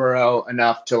disrupt Joe Burrow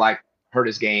enough to like hurt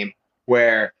his game?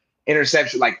 Where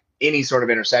interception, like any sort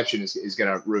of interception, is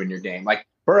going to ruin your game. Like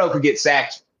Burrow could get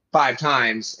sacked 5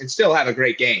 times and still have a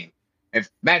great game.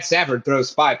 If Matt Stafford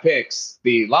throws 5 picks,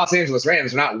 the Los Angeles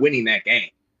Rams are not winning that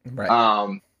game.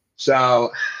 Right.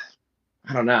 So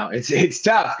I don't know. It's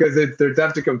tough because they're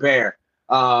tough to compare.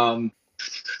 I'll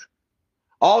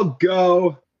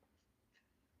go.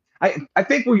 I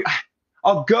think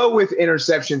I'll go with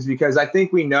interceptions because I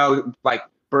think we know like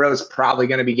Burrow's probably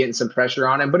going to be getting some pressure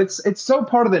on him, but it's so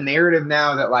part of the narrative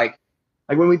now that like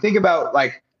when we think about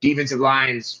like defensive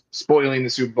lines spoiling the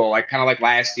Super Bowl, like kind of like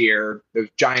last year, the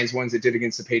Giants ones that did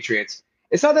against the Patriots.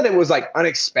 It's not that it was like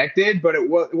unexpected, but it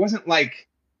wasn't like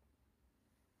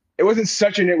it wasn't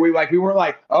such we were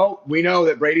like, oh, we know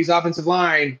that Brady's offensive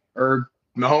line or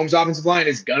Mahomes' offensive line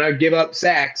is gonna give up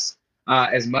sacks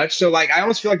as much. So like I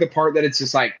almost feel like the part that it's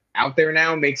just like out there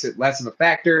now makes it less of a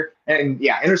factor. And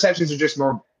yeah, interceptions are just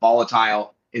more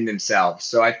volatile in themselves.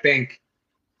 So I think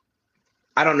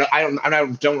I don't know. I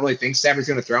don't really think Stafford's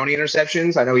going to throw any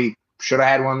interceptions. I know he should have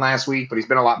had one last week, but he's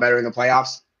been a lot better in the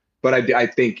playoffs. But I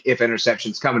think if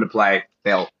interceptions come into play,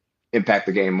 they'll impact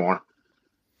the game more.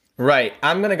 Right.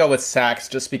 I'm going to go with sacks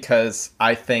just because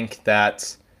I think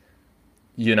that,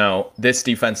 this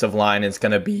defensive line is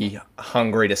going to be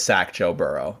hungry to sack Joe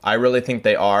Burrow. I really think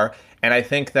they are. And I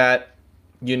think that,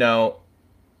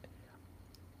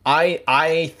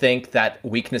 I think that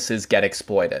weaknesses get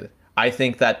exploited. I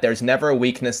think that there's never a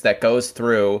weakness that goes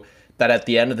through that at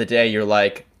the end of the day, you're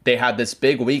like, they had this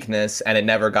big weakness and it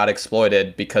never got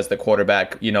exploited because the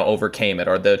quarterback, overcame it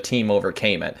or the team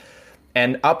overcame it.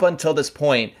 And up until this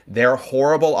point, their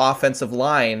horrible offensive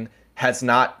line has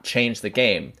not changed the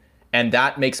game. And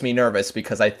that makes me nervous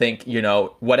because I think,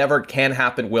 whatever can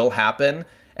happen will happen.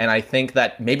 And I think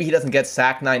that maybe he doesn't get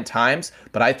sacked 9 times,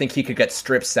 but I think he could get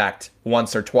strip sacked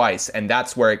once or twice. And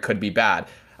that's where it could be bad.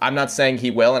 I'm not saying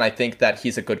he will, and I think that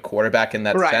he's a good quarterback in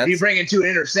that sense. Right, if you bring in 2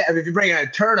 interceptions, if you bring a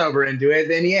turnover into it,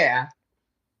 then yeah.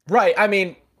 Right, I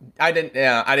mean, I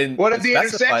didn't. What if the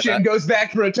interception goes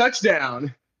back for a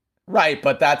touchdown? Right,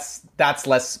 but that's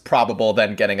less probable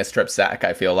than getting a strip sack,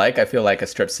 I feel like. I feel like a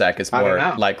strip sack is more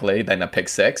likely than a pick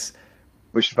six.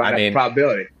 We should find out the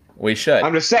probability. We should.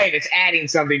 I'm just saying it's adding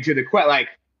something to the like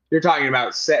you're talking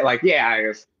about. Like, yeah, I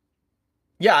guess.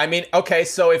 Yeah, I mean, okay,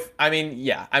 so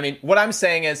what I'm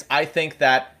saying is, I think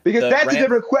that because that's a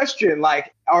different question.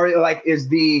 Like,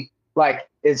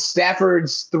 is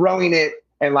Stafford's throwing it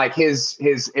and like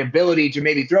his ability to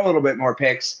maybe throw a little bit more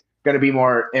picks going to be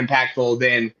more impactful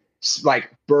than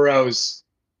like Burrow's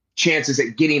chances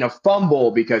at getting a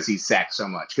fumble because he's sacked so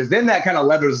much? Because then that kind of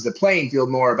levels the playing field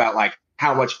more about like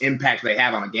how much impact they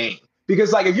have on a game.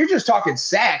 Because like if you're just talking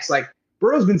sacks, like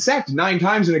Burrow's been sacked 9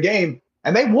 times in a game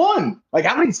and they won. Like,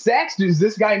 how many sacks does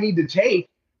this guy need to take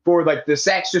for like the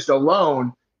sacks just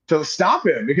alone to stop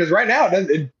him? Because right now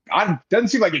it doesn't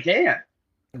seem like he can.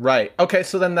 Right. Okay,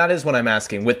 so then that is what I'm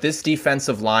asking. With this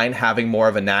defensive line having more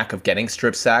of a knack of getting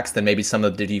strip sacks than maybe some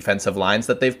of the defensive lines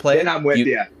that they've played. Then I'm with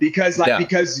you. Because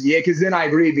then I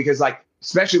agree, because like,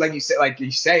 especially like you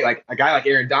say, like a guy like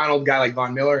Aaron Donald, a guy like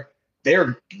Von Miller,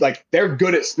 they're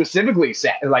good at specifically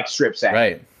strip sacks.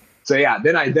 Right. So yeah,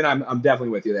 then I'm definitely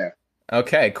with you there.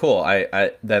 Okay, cool.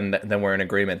 Then we're in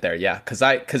agreement there. Yeah, because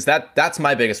that's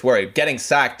my biggest worry. Getting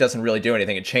sacked doesn't really do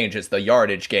anything. It changes the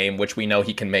yardage game, which we know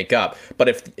he can make up.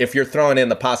 But if you're throwing in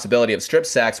the possibility of strip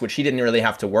sacks, which he didn't really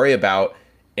have to worry about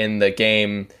in the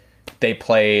game they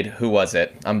played, who was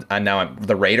it?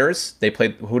 The Raiders. They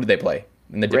played. Who did they play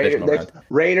in the divisional round?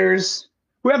 Raiders.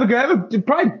 Who have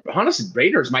probably honestly,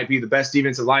 Raiders might be the best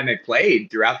defensive line they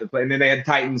played throughout the play, and then they had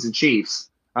Titans and Chiefs.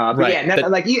 Right.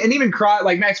 Yeah, and even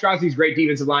Max Crosby's great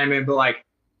defensive lineman, but like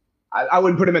I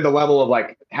wouldn't put him at the level of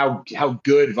like how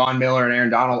good Von Miller and Aaron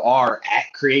Donald are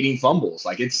at creating fumbles.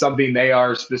 Like, it's something they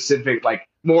are specific, like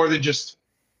more than just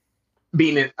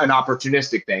being an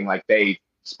opportunistic thing. Like, they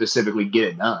specifically get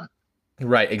it done.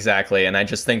 Right, exactly. And I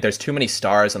just think there's too many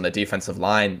stars on the defensive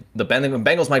line. The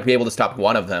Bengals might be able to stop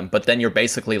one of them, but then you're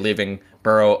basically leaving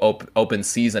Burrow open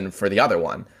season for the other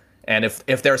one. And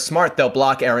if they're smart, they'll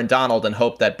block Aaron Donald and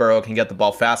hope that Burrow can get the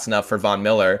ball fast enough for Von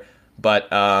Miller. But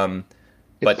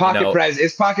his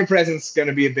pocket presence is going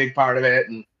to be a big part of it,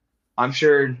 and I'm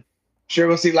sure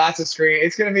we'll see lots of screen.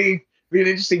 It's going to be an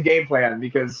interesting game plan,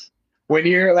 because when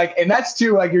you're like, and that's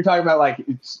too, like you're talking about, like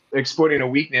it's exploiting a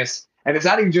weakness, and it's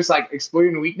not even just like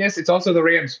exploiting a weakness. It's also the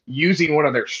Rams using one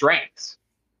of their strengths.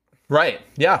 Right.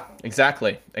 Yeah.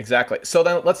 Exactly. So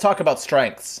then let's talk about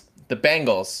strengths. The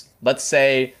Bengals. Let's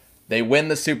say they win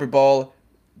the Super Bowl,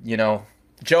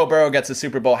 Joe Burrow gets a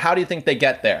Super Bowl. How do you think they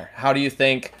get there?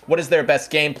 What is their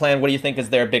best game plan? What do you think is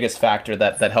their biggest factor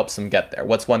that helps them get there?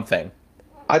 What's one thing?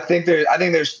 I think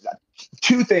there's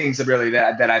 2 things really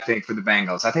that I think for the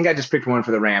Bengals. I think I just picked one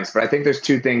for the Rams, but I think there's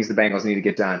 2 things the Bengals need to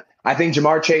get done. I think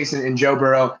Ja'Marr Chase and Joe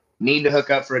Burrow need to hook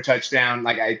up for a touchdown.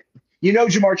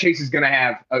 Ja'Marr Chase is going to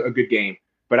have a good game,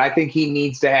 but I think he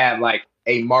needs to have like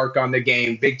a mark on the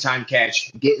game, big time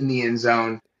catch, get in the end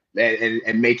zone,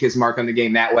 and make his mark on the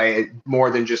game that way, more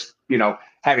than just,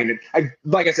 having it.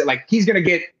 Like I said, like he's going to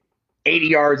get 80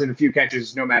 yards and a few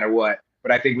catches no matter what.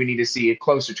 But I think we need to see it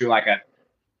closer to like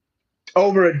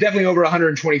definitely over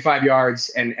 125 yards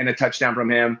and a touchdown from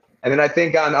him. And then I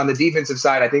think on the defensive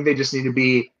side, I think they just need to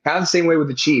be kind of the same way with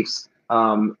the Chiefs,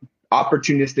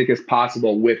 opportunistic as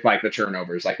possible with like the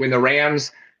turnovers. Like when the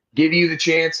Rams give you the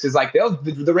chance, because like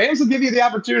the Rams will give you the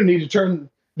opportunity to turn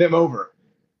them over.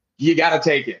 You got to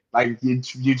take it. Like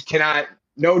you cannot,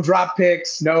 no drop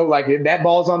picks, no, like if that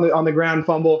ball's on the ground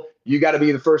fumble, you got to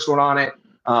be the first one on it.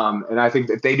 And I think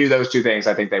if they do those 2 things,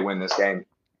 I think they win this game.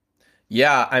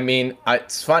 Yeah, I mean,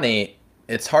 it's funny.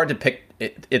 It's hard to pick.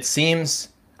 It seems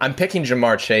I'm picking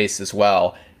Ja'Marr Chase as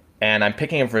well, and I'm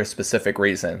picking him for a specific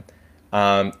reason.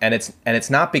 And it's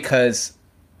not because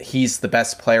he's the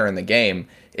best player in the game.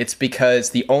 It's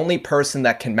because the only person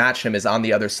that can match him is on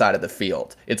the other side of the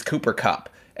field. It's Cooper Kupp.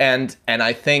 And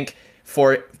I think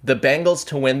for the Bengals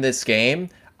to win this game,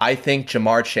 I think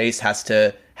Ja'Marr Chase has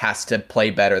to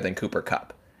play better than Cooper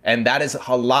Kupp. And that is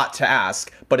a lot to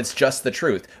ask, but it's just the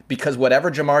truth. Because whatever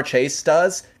Ja'Marr Chase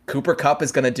does, Cooper Kupp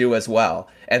is going to do as well.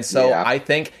 And so yeah. I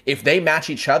think if they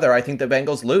match each other, I think the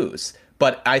Bengals lose.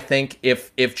 But I think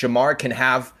if Ja'Marr can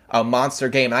have a monster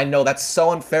game, I know that's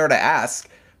so unfair to ask,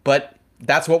 but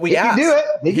that's what we ask.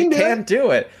 He can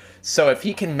do it. So if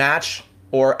he can match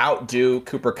or outdo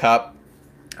Cooper Kupp,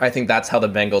 I think that's how the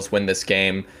Bengals win this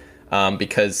game,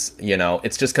 because,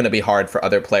 it's just going to be hard for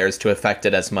other players to affect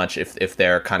it as much if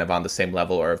they're kind of on the same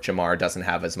level, or if Ja'Marr doesn't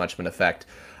have as much of an effect.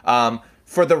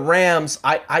 For the Rams,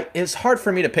 it's hard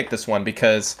for me to pick this one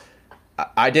because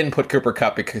I didn't put Cooper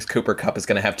Kupp because Cooper Kupp is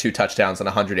going to have 2 touchdowns and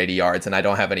 180 yards, and I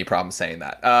don't have any problem saying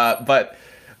that.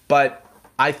 But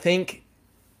I think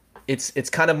it's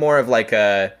kind of more of like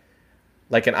an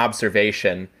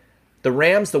observation. The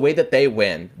Rams, the way that they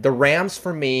win, the Rams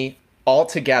for me all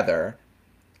together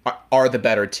are the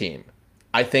better team.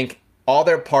 I think all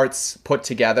their parts put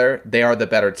together, they are the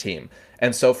better team.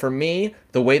 And so for me,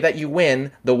 the way that you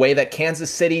win, the way that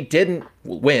Kansas City didn't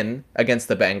win against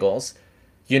the Bengals,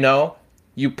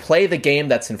 you play the game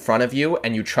that's in front of you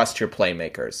and you trust your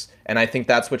playmakers. And I think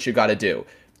that's what you got to do.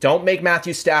 Don't make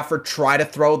Matthew Stafford try to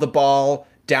throw the ball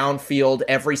downfield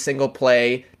every single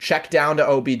play. Check down to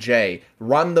OBJ.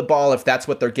 Run the ball if that's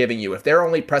what they're giving you. If they're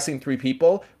only pressing 3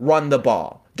 people, run the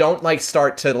ball. Don't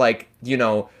start to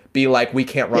be like, we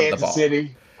can't run the ball.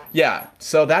 City. Yeah,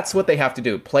 so that's what they have to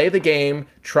do. Play the game,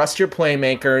 trust your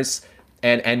playmakers,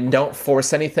 and don't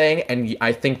force anything, and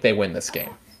I think they win this game.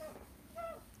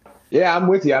 Yeah, I'm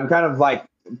with you. I'm kind of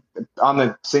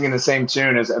singing the same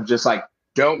tune of just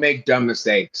don't make dumb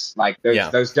mistakes.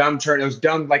 Those dumb sometimes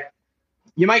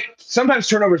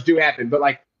turnovers do happen, but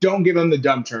don't give them the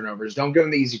dumb turnovers. Don't give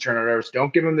them the easy turnovers.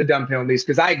 Don't give them the dumb penalties.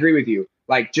 Because I agree with you.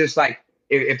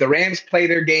 If the Rams play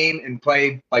their game and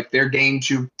play their game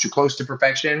too close to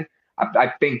perfection,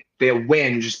 I think they'll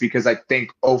win just because I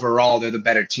think overall they're the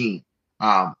better team.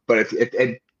 But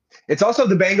it's also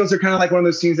the Bengals are kind of like one of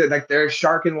those teams that they're a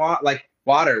shark in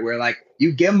water where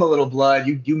you give them a little blood,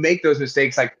 you make those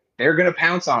mistakes, they're gonna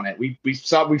pounce on it. We've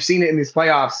seen it in these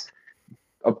playoffs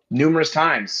numerous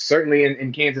times. Certainly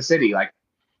in Kansas City,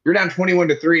 you're down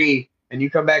 21-3. And you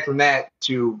come back from that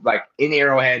to in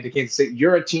Arrowhead to Kansas City,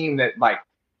 you're a team that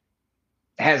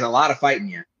has a lot of fight in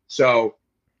you. So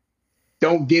you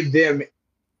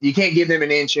can't give them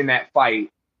an inch in that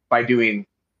fight by doing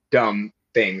dumb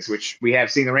things, which we have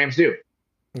seen the Rams do.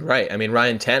 Right. I mean,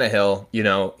 Ryan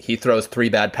Tannehill, he throws 3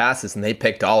 bad passes and they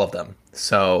picked all of them.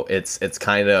 So it's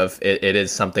kind of, it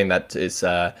is something that is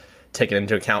taken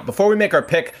into account. Before we make our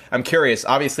pick, I'm curious,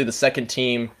 obviously the second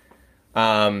team,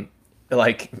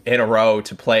 in a row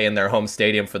to play in their home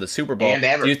stadium for the Super Bowl. And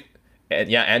ever.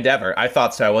 And ever. I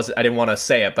thought so. I didn't want to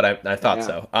say it, but I thought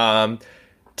so.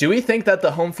 Do we think that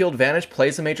the home field advantage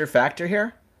plays a major factor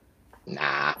here?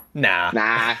 Nah.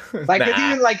 Nah.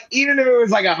 Even if it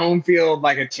was a home field,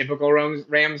 a typical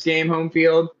Rams game home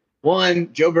field,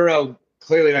 one, Joe Burrow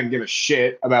clearly doesn't give a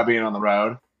shit about being on the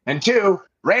road. And 2,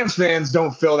 Rams fans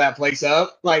don't fill that place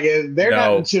up. They're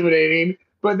not intimidating.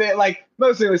 But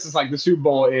mostly this is the Super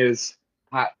Bowl is.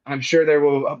 I'm sure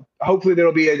hopefully there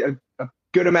will be a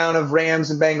good amount of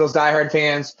Rams and Bengals diehard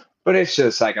fans, but it's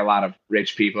just a lot of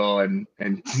rich people and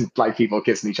people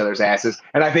kissing each other's asses.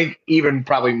 And I think even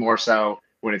probably more so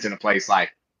when it's in a place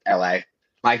like LA.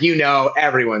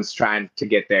 Everyone's trying to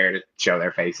get there to show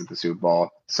their face at the Super Bowl.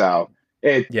 So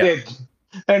there's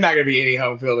not going to be any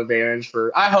home field advantage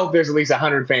I hope there's at least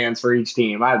 100 fans for each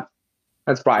team.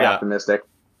 That's probably optimistic.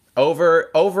 Over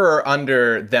or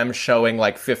under them showing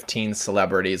 15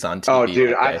 celebrities on TV? Oh,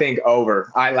 dude, I think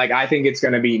over. I think it's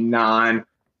going to be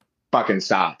fucking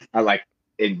stop.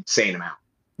 Insane amount.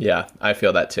 Yeah, I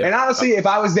feel that too. And honestly, if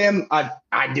I was them,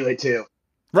 I'd do it too.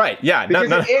 Right? Yeah.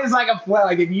 Because it is a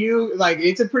flex. If you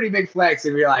it's a pretty big flex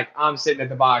if you're I'm sitting at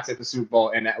the box at the Super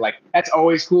Bowl and that's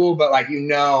always cool. But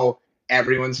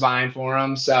everyone's vying for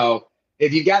them. So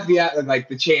if you got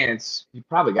the chance, you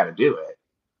probably got to do it.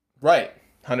 Right.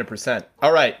 100%.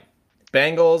 All right.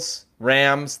 Bengals,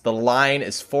 Rams. The line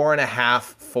is 4.5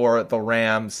 for the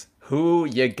Rams. Who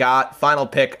you got? Final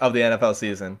pick of the NFL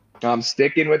season. I'm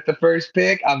sticking with the first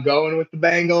pick. I'm going with the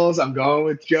Bengals. I'm going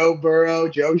with Joe Burrow,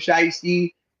 Joe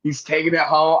Shiesty. He's taking it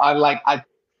home.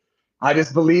 I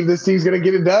just believe this team's going to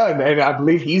get it done, and I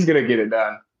believe he's going to get it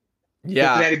done.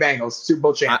 Yeah. Cincinnati Bengals, Super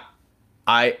Bowl champ.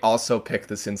 I also picked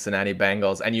the Cincinnati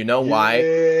Bengals, and you know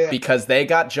why? Because they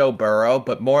got Joe Burrow,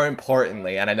 but more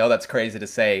importantly, and I know that's crazy to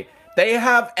say, they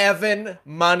have Evan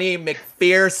Money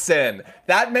McPherson.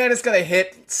 That man is going to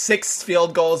hit 6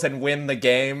 field goals and win the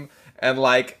game. And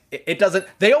it doesn't.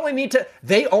 They only need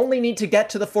to get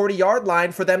to the 40-yard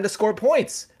line for them to score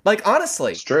points.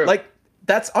 Honestly, it's true.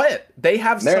 That's it. They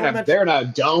have They're in a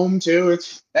dome too.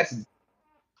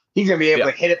 He's gonna be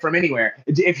able to hit it from anywhere.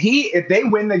 If they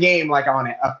win the game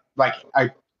on a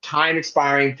time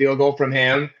expiring field goal from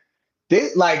him,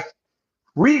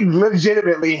 we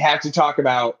legitimately have to talk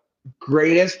about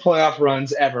greatest playoff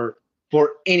runs ever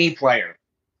for any player.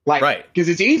 Right. Because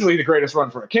it's easily the greatest run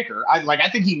for a kicker. I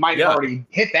think he might have already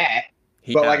hit that.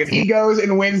 If he goes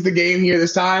and wins the game here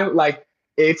this time,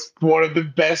 it's one of the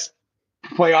best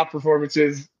playoff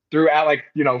performances throughout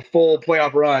full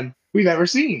playoff run we've ever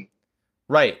seen.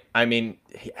 Right. I mean,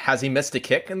 has he missed a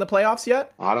kick in the playoffs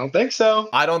yet? I don't think so.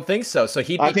 So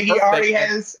I think he already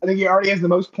has the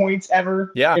most points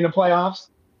ever in the playoffs.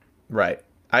 Right.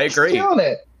 I agree. He's killing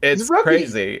it. It's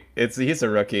crazy. He's a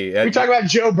rookie. We talk about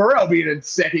Joe Burrow being in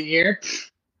second year.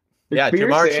 Yeah,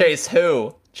 Jamar Chase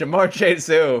who? Jamar Chase,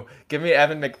 give me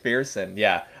Evan McPherson.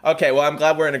 Yeah. Okay. Well, I'm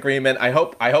glad we're in agreement. I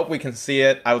hope we can see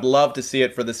it. I would love to see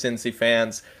it for the Cincy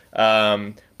fans.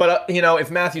 But if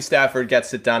Matthew Stafford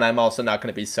gets it done, I'm also not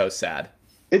going to be so sad.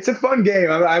 It's a fun game.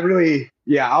 I really,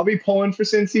 yeah, I'll be pulling for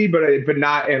Cincy, but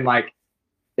not in like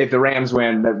if the Rams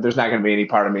win, there's not going to be any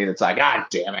part of me that's like, God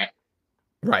damn it.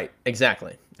 Right.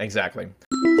 Exactly. Exactly.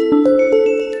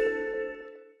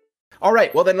 All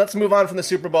right. Well, then let's move on from the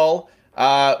Super Bowl.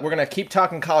 We're gonna keep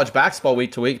talking college basketball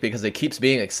week to week because it keeps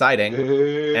being exciting.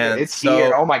 And it's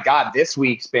here. Oh my God, this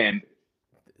week's been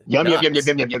yum yum yum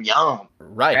yum yum yum yum.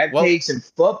 Right. Crab cakes and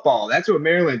football. That's what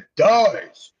Maryland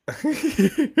does.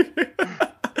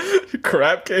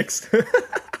 Crab cakes.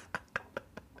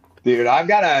 Dude, I'm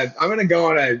gonna go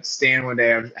on a stand one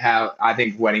day of how I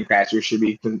think Wedding Crashers should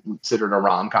be considered a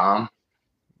rom-com.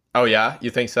 Oh yeah, you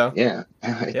think so? Yeah.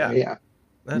 Yeah.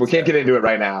 We can't get into it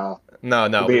right now. No,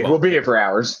 we'll be here for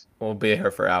hours. We'll be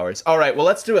here for hours. All right, well,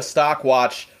 let's do a stock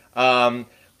watch.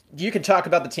 You can talk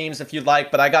about the teams if you'd like,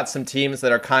 but I got some teams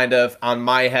that are kind of on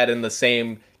my head in the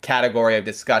same category of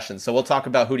discussion. So we'll talk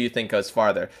about who do you think goes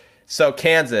farther. So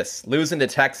Kansas losing to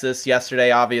Texas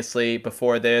yesterday, obviously,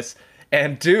 before this,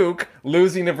 and Duke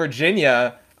losing to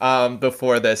Virginia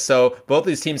before this. So both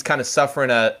these teams kind of suffering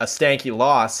a stanky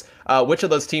loss. Which of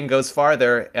those teams goes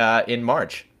farther in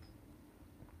March?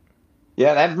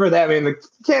 Yeah, I mean, the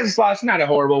Kansas loss, not a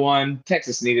horrible one.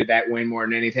 Texas needed that win more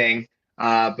than anything.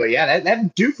 But yeah,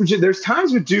 that Duke, Virginia, there's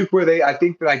times with Duke where I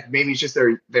think like maybe it's just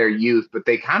their youth, but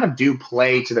they kind of do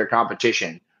play to their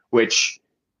competition, which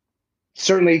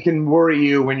certainly can worry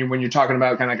you when you're talking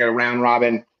about kind of like a round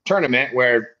robin tournament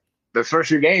where the first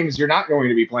few games you're not going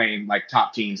to be playing like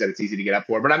top teams that it's easy to get up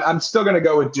for. But I'm still going to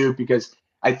go with Duke because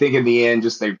I think in the end,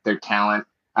 just their talent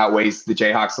outweighs the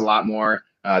Jayhawks a lot more.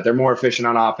 They're more efficient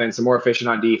on offense. They're more efficient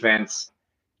on defense.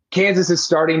 Kansas is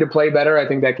starting to play better. I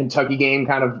think that Kentucky game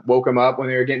kind of woke them up when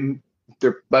they were getting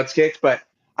their butts kicked. But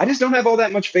I just don't have all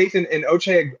that much faith in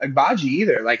Ochai Agbaji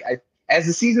either. Like as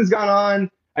the season's gone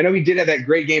on, I know he did have that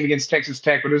great game against Texas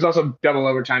Tech, but it was also a double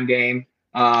overtime game.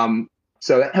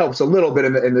 So that helps a little bit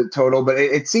in the total. But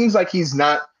it seems like he's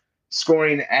not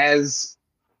scoring as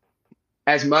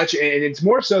much. And it's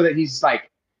more so that he's like,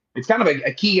 it's kind of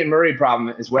a Keegan Murray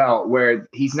problem as well, where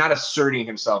he's not asserting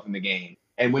himself in the game.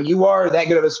 And when you are that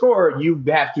good of a scorer, you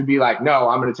have to be like, no,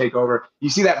 I'm going to take over. You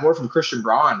see that more from Christian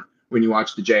Braun when you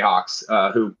watch the Jayhawks,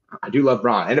 who I do love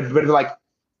Braun. But like,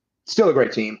 still a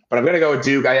great team. But I'm going to go with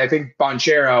Duke. I think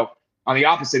Bonchero, on the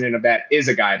opposite end of that, is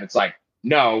a guy that's like,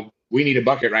 no, we need a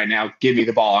bucket right now. Give me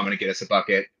the ball. I'm going to get us a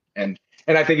bucket. And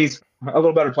I think he's a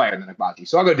little better player than Agbaji.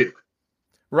 So I'll go Duke.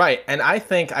 Right. And I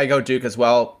think I go Duke as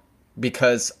well,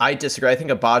 because I disagree. I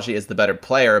think Agbaji is the better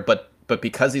player, but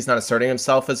because he's not asserting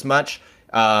himself as much,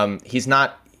 he's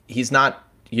not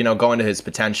going to his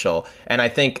potential. And I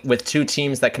think with two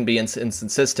teams that can be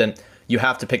inconsistent, you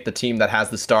have to pick the team that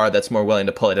has the star that's more willing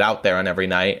to pull it out there on every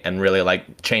night and really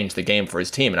like change the game for his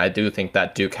team. And I do think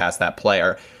that Duke has that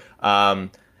player. And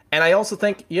I also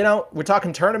think, we're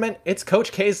talking tournament. It's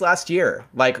Coach K's last year.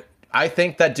 Like, I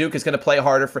think that Duke is going to play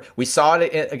harder. We saw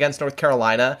it against North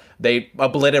Carolina. They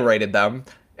obliterated them.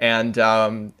 And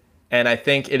I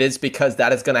think it is because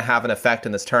that is going to have an effect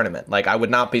in this tournament. Like, I would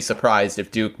not be surprised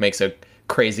if Duke makes a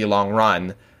crazy long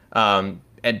run. And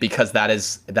because that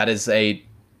is a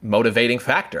motivating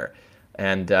factor.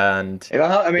 And it'll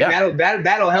help. I mean, yeah.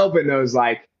 that'll help in those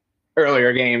like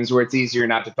earlier games where it's easier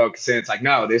not to focus in. It's like,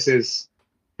 no, this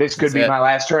could be my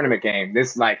last tournament game.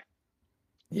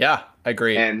 Yeah,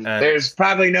 agreed. And there's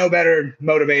probably no better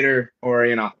motivator or,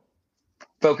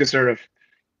 focuser of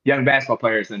young basketball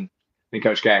players than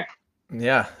Coach K.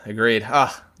 Yeah, agreed.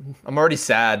 I'm already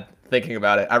sad thinking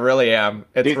about it. I really am.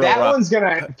 It's Dude, that rough. One's going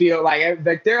to feel like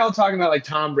they're all talking about like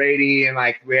Tom Brady and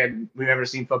like we've never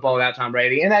seen football without Tom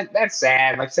Brady. And that's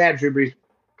sad. Like sad Drew Brees.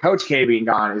 Coach K being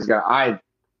gone is going to,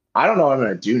 I don't know what I'm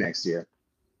going to do next year.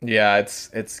 Yeah,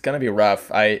 it's going to be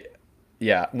rough.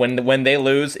 Yeah, when they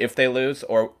lose, if they lose,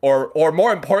 or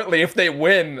more importantly, if they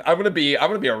win, I'm gonna be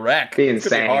a wreck. Be it's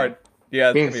insane. Gonna be hard.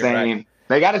 Yeah, it's insane. Gonna be a wreck.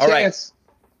 They got a chance.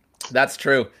 Right. That's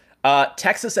true.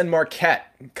 Texas and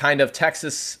Marquette, kind of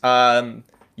Texas. In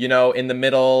the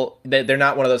middle. They're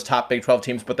not one of those top Big 12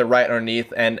 teams, but they're right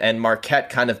underneath. And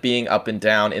Marquette kind of being up and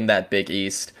down in that Big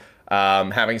East,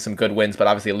 having some good wins, but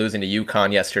obviously losing to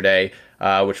UConn yesterday,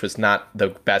 which was not the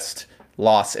best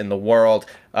loss in the world.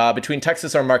 Between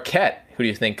Texas or Marquette, who do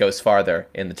you think goes farther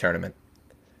in the tournament?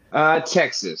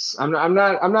 Texas. I'm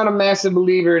not a massive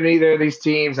believer in either of these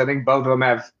teams. I think both of them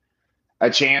have a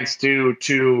chance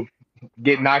to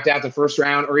get knocked out the first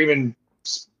round or even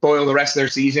spoil the rest of their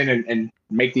season and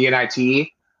make the NIT.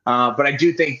 But I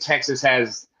do think Texas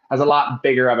has a lot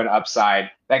bigger of an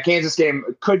upside. That Kansas game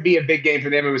could be a big game for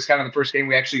them. It was kind of the first game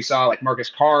we actually saw like Marcus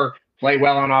Carr play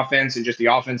well on offense and just the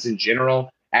offense in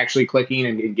general actually clicking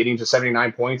and getting to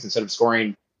 79 points instead of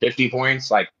scoring 50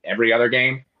 points like every other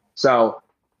game. So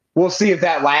we'll see if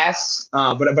that lasts.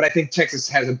 But I think Texas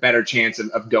has a better chance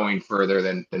of going further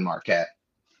than Marquette.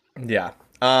 Yeah.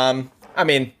 I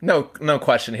mean, no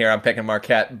question here. I'm picking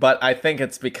Marquette, but I think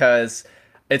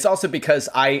it's also because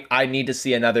I need to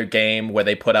see another game where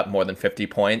they put up more than 50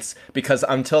 points, because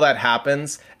until that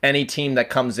happens, any team that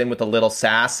comes in with a little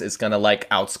sass is going to like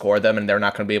outscore them and they're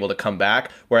not going to be able to come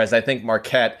back. Whereas I think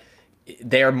Marquette,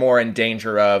 they're more in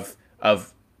danger of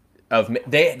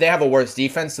they have a worse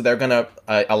defense, so they're going to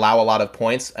allow a lot of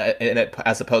points in it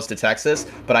as opposed to Texas.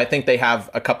 But I think they have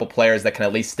a couple players that can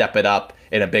at least step it up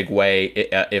in a big way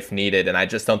if needed. And I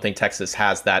just don't think Texas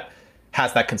has that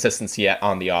consistency yet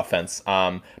on the offense.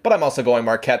 But I'm also going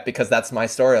Marquette because that's my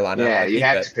storyline. Yeah, you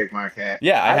have to pick Marquette.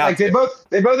 Yeah, I have to.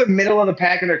 They both are middle of the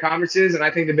pack in their conferences, and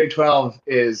I think the Big 12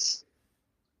 is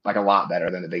like a lot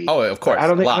better than the Big East. Oh, of course. I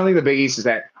don't think the Big East is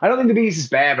that. I don't think the Big East is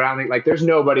bad, but I don't think like there's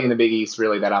nobody in the Big East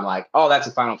really that I'm like, oh, that's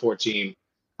a Final Four team.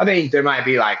 I think there might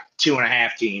be like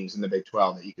 2.5 teams in the Big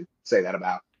 12 that you could say that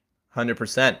about.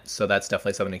 100%. So that's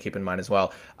definitely something to keep in mind as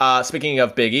well. Speaking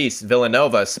of Big East,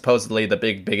 Villanova, supposedly the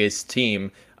biggest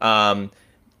team.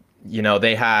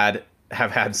 They have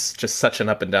had just such an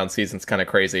up and down season. It's kind of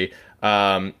crazy.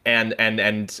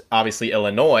 And obviously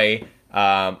Illinois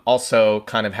also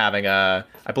kind of having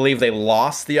I believe they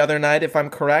lost the other night, if I'm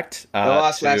correct. They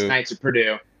lost last night to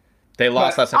Purdue. They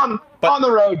lost last night. But on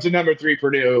the road to number 3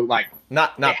 Purdue, like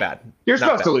not bad. You're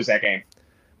supposed to lose that game.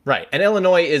 Right. And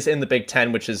Illinois is in the Big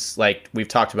Ten, which is like we've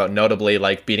talked about notably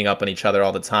like beating up on each other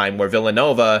all the time, where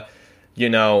Villanova,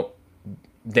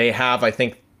 they have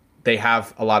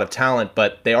a lot of talent,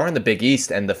 but they are in the Big East,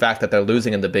 and the fact that they're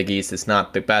losing in the Big East is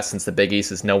not the best, since the Big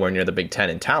East is nowhere near the Big Ten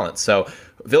in talent. So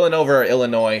Villanova or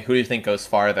Illinois, who do you think goes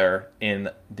farther in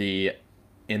the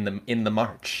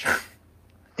march?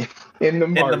 In the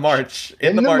March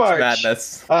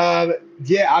Madness.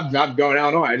 Yeah, I'm going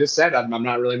Illinois. I just said I'm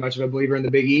not really much of a believer in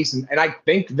the Big East, and I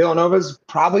think Villanova's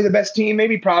probably the best team.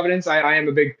 Maybe Providence. I am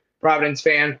a big Providence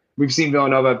fan. We've seen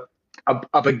Villanova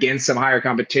up against some higher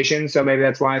competition, so maybe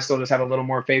that's why I still just have a little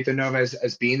more faith in Nova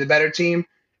as being the better team.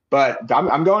 But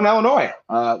I'm going Illinois.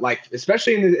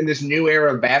 Especially in this new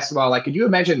era of basketball. Like, could you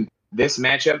imagine this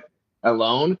matchup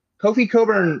alone? Kofi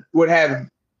Cockburn would have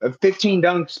 15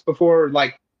 dunks before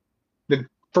like the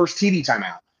first TV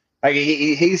timeout. Like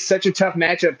he's such a tough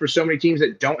matchup for so many teams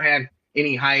that don't have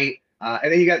any height.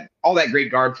 And then you got all that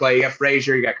great guard play. You got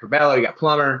Frazier, you got Curbelo, you got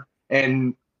Plummer,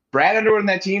 and Brad Underwood and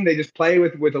that team. They just play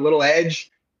with a little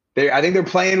edge. I think they're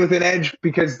playing with an edge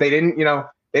because they didn't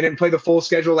play the full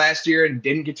schedule last year and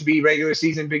didn't get to be regular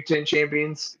season Big Ten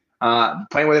champions.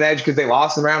 Playing with an edge because they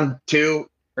lost in round 2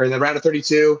 or in the round of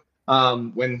 32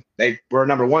 when they were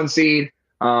number 1 seed.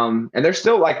 And they're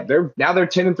still they're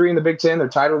 10-3 in the Big Ten. They're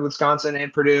tied with Wisconsin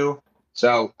and Purdue.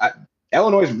 So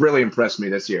Illinois has really impressed me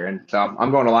this year, and so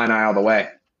I'm going to Illini all the way.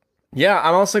 Yeah,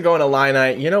 I'm also going to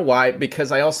Illini. You know why?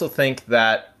 Because I also think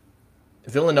that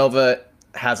Villanova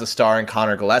has a star in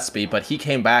Connor Gillespie, but he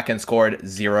came back and scored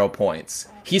 0 points.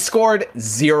 He scored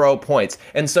 0 points.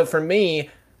 And so for me,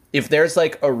 if there's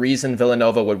like a reason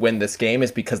Villanova would win this game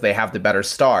is because they have the better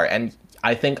star. And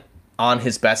I think on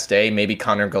his best day, maybe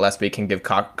Connor Gillespie can give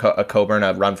Cockburn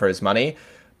a run for his money.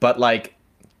 But like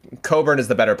Cockburn is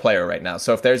the better player right now.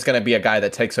 So if there's going to be a guy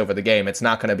that takes over the game, it's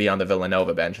not going to be on the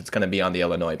Villanova bench. It's going to be on the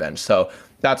Illinois bench. So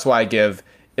that's why I give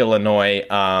Illinois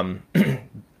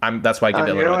that's why I give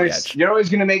Illinois the edge. You're always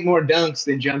going to make more dunks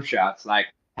than jump shots.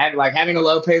 Having a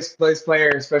low pace player,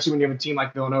 especially when you have a team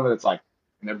like Villanova that's like,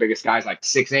 and their biggest guy's like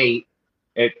 6'8",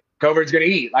 Covern's going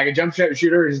to eat. Like a jump shot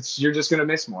shooter, you're just going to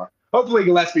miss more. Hopefully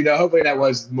Gillespie, though, that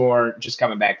was more just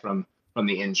coming back from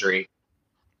the injury.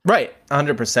 Right,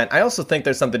 100%. I also think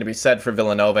there's something to be said for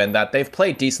Villanova in that they've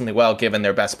played decently well given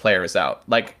their best players out.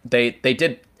 Like they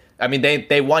did. I mean,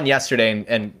 they won yesterday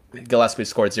and Gillespie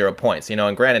scored 0 points,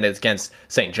 and granted it's against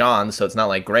St. John's, so it's not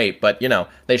like great, but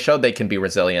they showed they can be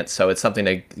resilient, so it's something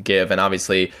to give. And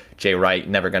obviously Jay Wright,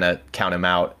 never going to count him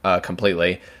out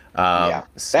completely.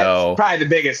 That's probably the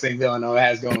biggest thing Villanova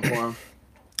has going for him.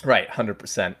 Right,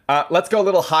 100%. Let's go a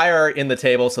little higher in the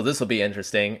table, so this will be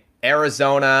interesting.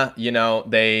 Arizona,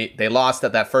 they lost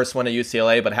at that first one to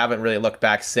UCLA, but haven't really looked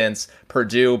back since.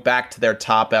 Purdue back to their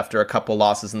top after a couple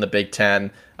losses in the Big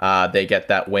Ten. They get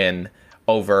that win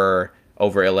over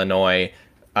Illinois.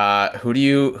 Who do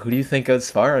you think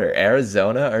goes farther,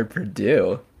 Arizona or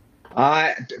Purdue?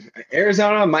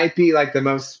 Arizona might be like the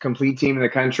most complete team in the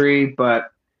country,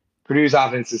 but Purdue's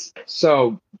offense is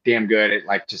so damn good. It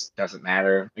like just doesn't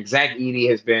matter. Like, Zach Edey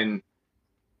has been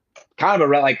kind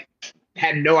of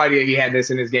had no idea he had this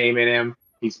in his game in him.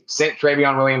 He's sent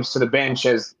Travion Williams to the bench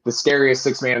as the scariest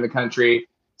six man in the country.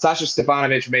 Sasha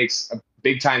Stefanovic makes a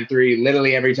big time three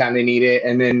literally every time they need it.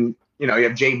 And then, you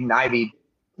have Jaden Ivey,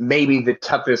 maybe the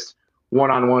toughest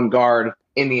one-on-one guard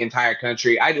in the entire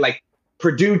country. I'd like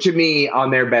Purdue to me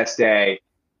on their best day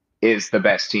is the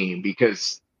best team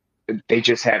because they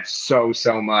just have so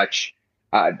much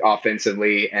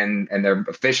offensively and they're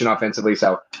efficient offensively.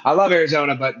 So I love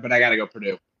Arizona, but I got to go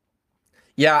Purdue.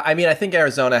 Yeah, I mean, I think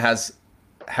Arizona has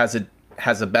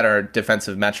a better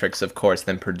defensive metrics, of course,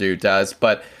 than Purdue does.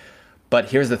 But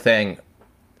here's the thing,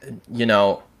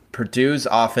 Purdue's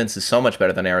offense is so much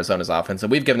better than Arizona's offense,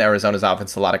 and we've given Arizona's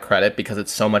offense a lot of credit because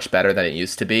it's so much better than it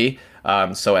used to be.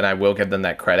 And I will give them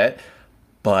that credit.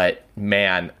 But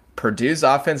man, Purdue's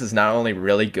offense is not only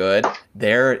really good,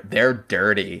 they're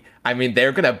dirty. I mean,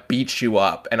 they're gonna beat you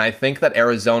up, and I think that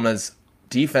Arizona's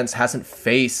defense hasn't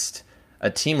faced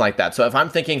a team like that. So if I'm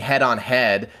thinking head on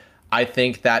head, I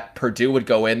think that Purdue would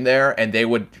go in there and they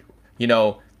would,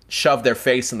 shove their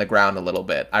face in the ground a little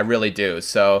bit. I really do.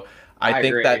 So I think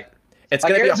agree. That it's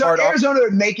going to be a hard. Arizona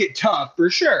would make it tough for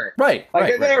sure. Right.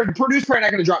 Like Purdue's probably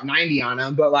not going to drop 90 on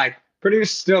them, but like Purdue's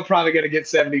still probably going to get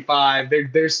 75.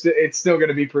 It's still going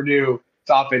to be Purdue's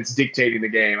offense dictating the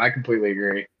game. I completely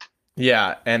agree.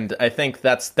 Yeah, and I think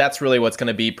that's really what's going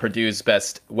to be Purdue's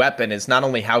best weapon is not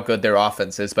only how good their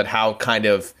offense is, but how kind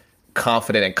of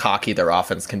confident and cocky their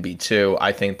offense can be too.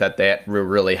 I think that will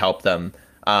really help them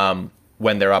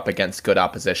when they're up against good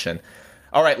opposition.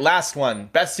 All right, last one.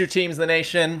 Best two teams in the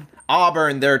nation.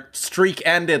 Auburn, their streak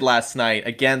ended last night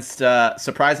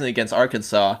surprisingly against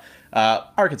Arkansas.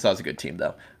 Arkansas is a good team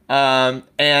though.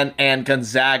 And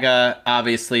Gonzaga,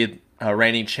 obviously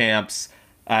reigning champs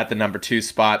at the number 2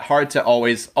 spot.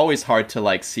 Always hard to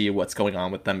like see what's going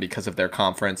on with them because of their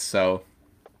conference. So,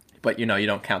 but you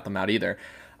don't count them out either.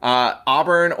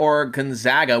 Auburn or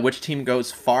Gonzaga, which team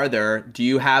goes farther? Do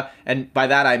you have, and by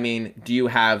that I mean, do you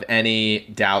have any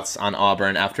doubts on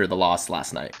Auburn after the loss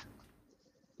last night?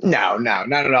 No,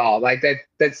 not at all. Like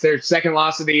that's their second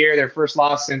loss of the year, their first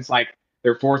loss since like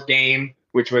their fourth game,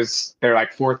 which was their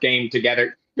like fourth game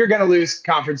together. You're going to lose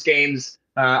conference games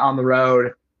on the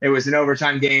road. It was an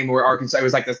overtime game where Arkansas, it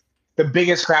was like the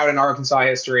biggest crowd in Arkansas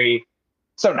history.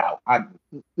 So no,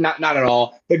 not at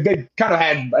all. They kind of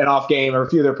had an off game, or a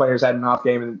few of their players had an off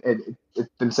game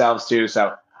themselves too.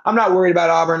 So I'm not worried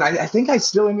about Auburn. I think I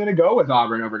still am going to go with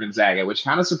Auburn over Gonzaga, which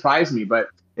kind of surprised me. But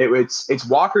it's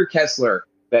Walker Kessler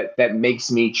that makes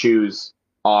me choose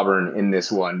Auburn in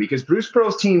this one because Bruce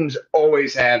Pearl's teams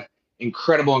always have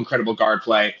incredible guard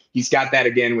play. He's got that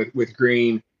again with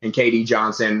Green and KD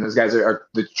Johnson. Those guys are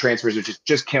the transfers are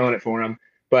just killing it for him.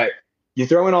 But you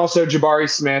throw in also Jabari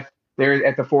Smith there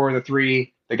at the 4 or the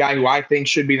 3, the guy who I think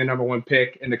should be the number 1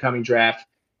 pick in the coming draft.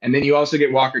 And then you also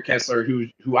get Walker Kessler, who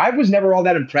I was never all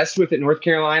that impressed with at North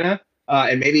Carolina.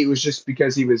 And maybe it was just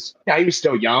because he was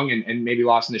still young and maybe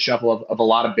lost in the shuffle of a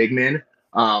lot of big men.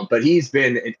 But he's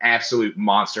been an absolute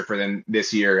monster for them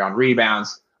this year on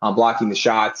rebounds, on blocking the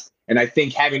shots. And I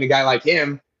think having a guy like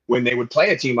him, when they would play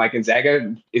a team like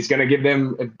Gonzaga, is going to give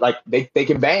them like they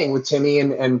can bang with Timmy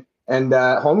and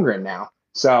Holmgren now.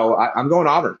 So I'm going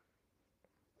Auburn.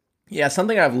 Yeah,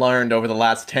 something I've learned over the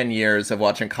last 10 years of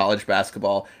watching college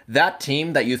basketball, that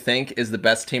team that you think is the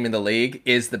best team in the league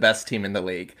is the best team in the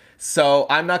league. So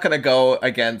I'm not going to go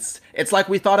against, it's like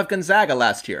we thought of Gonzaga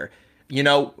last year.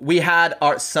 We had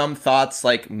some thoughts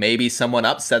like maybe someone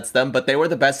upsets them, but they were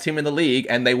the best team in the league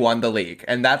and they won the league.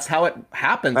 And that's how it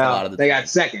happens a lot of the time. They got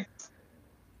second.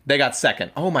 They got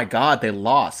second. Oh my God, they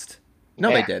lost. No,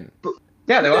 yeah. They didn't.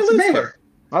 Yeah, they lost to Baylor.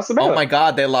 Oh my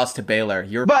God, they lost to Baylor.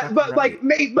 But right.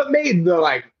 made the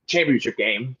like championship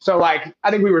game. So like I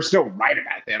think we were still right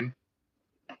about them.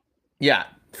 Yeah,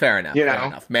 fair enough. Fair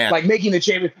enough, man. Like making the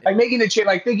champion,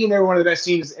 like thinking they were one of the best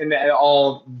teams in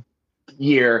all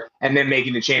year, and then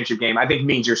making the championship game. I think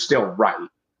means you're still right.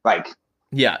 Like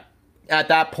yeah, at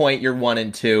that point you're 1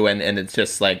 and 2, and it's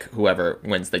just like whoever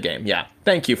wins the game. Yeah,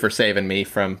 thank you for saving me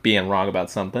from being wrong about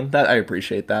something. That I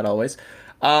appreciate that always.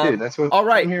 Dude, that's what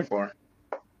I'm here for.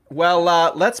 Well,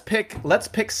 let's pick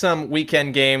some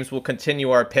weekend games. We'll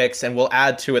continue our picks, and we'll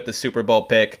add to it the Super Bowl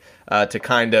pick to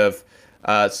kind of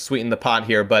sweeten the pot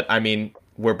here. But I mean,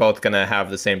 we're both gonna have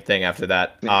the same thing after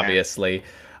that, obviously.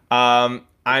 I'm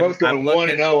both going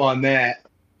 1-0 on that.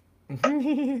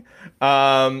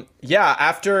 Yeah.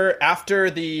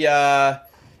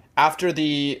 After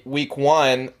the week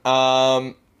 1,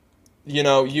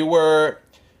 you were.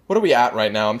 What are we at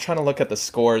right now? I'm trying to look at the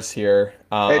scores here.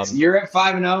 You're at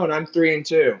 5-0, and I'm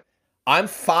 3-2. I'm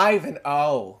 5-0.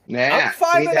 I'm Yeah,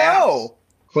 five cleaned and house. zero.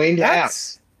 Cleaned house.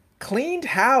 That's cleaned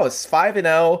house.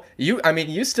 5-0.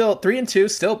 You still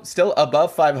 3-2, still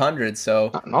above 500.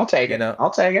 So I'll take you it. know,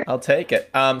 I'll take it. I'll take it.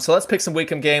 So let's pick some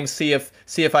weekend games. See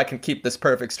if I can keep this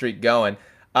perfect streak going.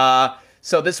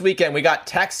 So this weekend we got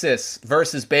Texas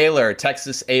versus Baylor.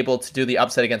 Texas able to do the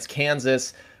upset against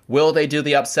Kansas. Will they do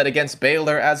the upset against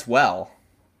Baylor as well?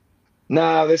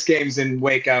 No, this game's in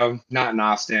Waco, not in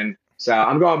Austin. So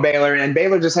I'm going Baylor, and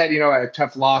Baylor just had a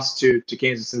tough loss to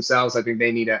Kansas themselves. I think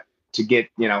they need to get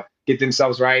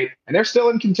themselves right, and they're still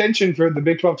in contention for the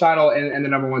Big 12 title and the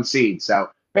number 1 seed. So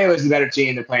Baylor's the better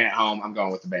team. They're playing at home. I'm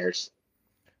going with the Bears.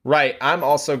 Right. I'm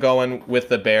also going with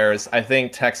the Bears. I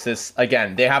think Texas,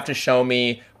 again, they have to show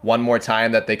me one more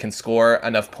time that they can score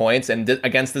enough points. And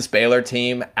against this Baylor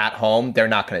team at home, they're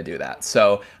not going to do that.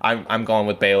 So I'm going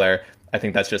with Baylor. I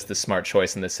think that's just the smart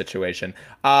choice in this situation.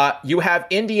 You have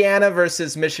Indiana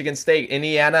versus Michigan State.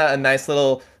 Indiana, a nice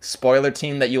little spoiler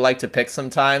team that you like to pick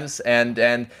sometimes.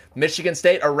 And Michigan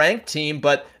State, a ranked team,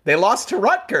 but they lost to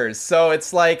Rutgers. So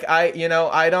it's like, I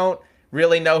don't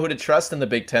really know who to trust in the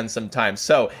Big Ten sometimes.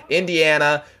 So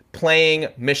Indiana playing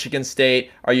Michigan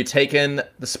State. Are you taking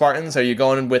the Spartans? Or are you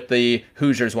going with the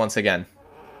Hoosiers once again?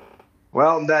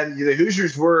 Well, then the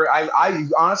Hoosiers were. I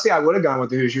honestly, I would have gone with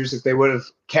the Hoosiers if they would have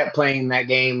kept playing that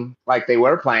game like they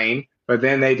were playing. But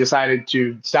then they decided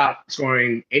to stop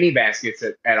scoring any baskets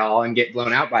at all and get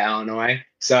blown out by Illinois.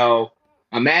 So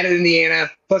I'm mad at Indiana.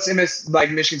 Plus,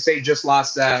 Michigan State just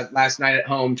lost last night at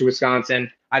home to Wisconsin.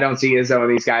 I don't see as though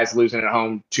these guys losing at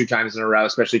home 2 times in a row,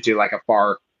 especially to like a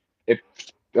far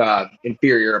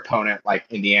inferior opponent like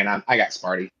Indiana. I got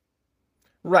Sparty.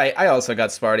 Right. I also got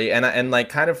Sparty, and like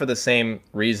kind of for the same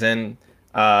reason.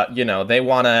 They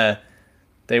want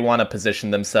to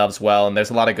position themselves well, and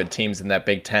there's a lot of good teams in that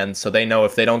Big Ten, so they know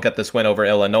if they don't get this win over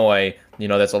Illinois,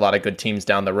 there's a lot of good teams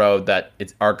down the road that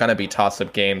are going to be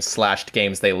toss-up games, slashed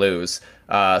games they lose.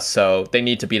 So they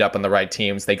need to beat up on the right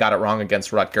teams. They got it wrong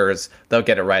against Rutgers. They'll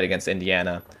get it right against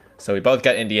Indiana. So we both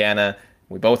got Indiana.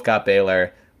 We both got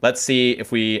Baylor. Let's see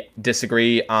if we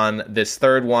disagree on this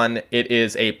third one. It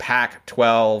is a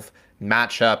Pac-12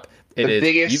 matchup. The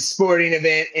biggest sporting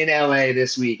event in LA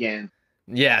this weekend.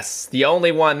 Yes, the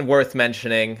only one worth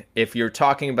mentioning. If you're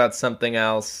talking about something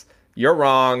else, you're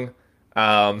wrong.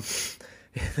 That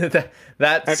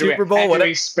Super Bowl.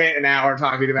 We spent an hour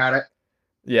talking about it.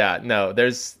 Yeah, no.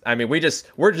 We're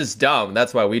just dumb.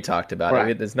 That's why we talked about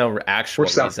it. There's no actual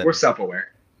reason. We're self-aware.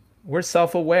 We're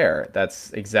self-aware.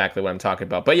 That's exactly what I'm talking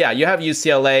about. But yeah, you have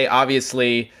UCLA,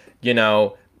 obviously,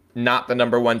 not the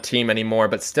number 1 team anymore,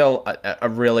 but still a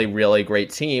really, really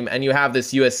great team. And you have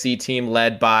this USC team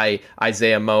led by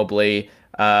Isaiah Mobley.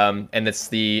 And it's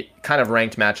the kind of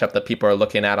ranked matchup that people are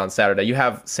looking at on Saturday. You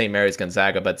have St. Mary's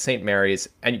Gonzaga, but St. Mary's,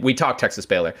 and we talked Texas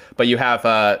Baylor, but you have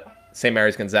St.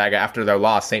 Mary's Gonzaga. After their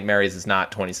loss, St. Mary's is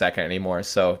not 22nd anymore,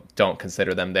 so don't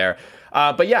consider them there.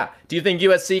 But yeah, do you think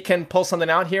USC can pull something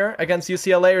out here against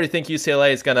UCLA, or do you think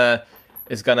UCLA is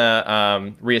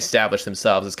gonna reestablish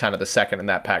themselves as kind of the second in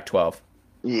that Pac-12?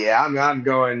 Yeah, I'm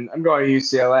going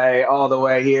UCLA all the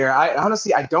way here. I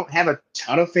honestly don't have a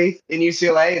ton of faith in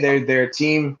UCLA. They're a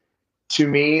team to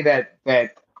me that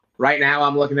right now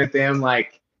I'm looking at them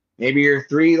like maybe your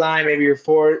 3 line, maybe your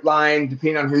 4 line,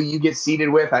 depending on who you get seeded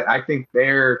with. I think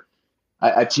they're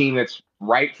a team that's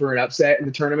ripe for an upset in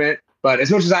the tournament. But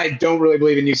as much as I don't really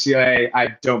believe in UCLA,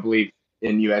 I don't believe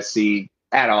in USC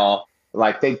at all.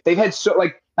 Like they've had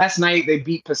last night they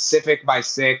beat Pacific by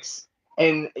 6,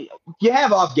 and you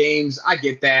have off games. I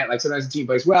get that. Like sometimes the team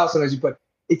plays well, sometimes but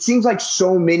it seems like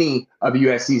so many of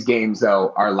USC's games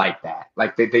though are like that.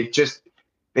 Like they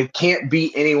can't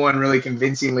beat anyone really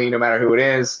convincingly, no matter who it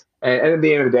is. And at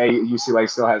the end of the day, UCLA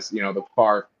still has the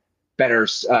far better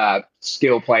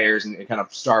skill players and kind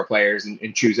of star players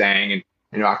in Chu Zhang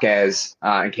and Marquez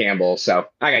and Campbell. So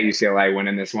I got UCLA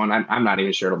winning this one. I'm not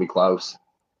even sure it'll be close.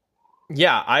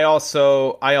 Yeah, I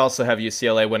also have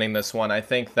UCLA winning this one. I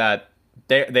think that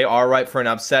they are ripe for an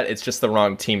upset. It's just the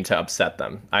wrong team to upset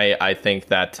them. I think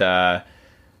that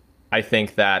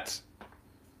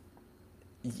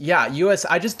yeah,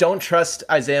 I just don't trust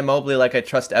Isaiah Mobley like I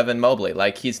trust Evan Mobley.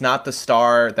 Like, he's not the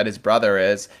star that his brother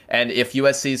is. And if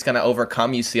USC is going to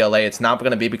overcome UCLA, it's not going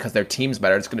to be because their team's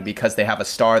better. It's going to be because they have a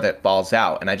star that balls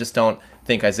out. And I just don't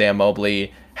think Isaiah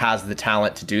Mobley has the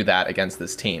talent to do that against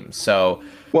this team. So,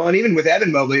 well, and even with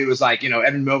Evan Mobley, it was like,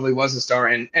 Evan Mobley was a star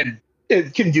and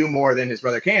it can do more than his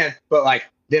brother can. But like,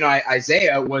 then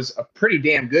Isaiah was a pretty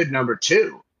damn good number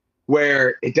 2.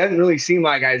 where it doesn't really seem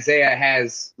like Isaiah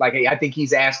has, like, I think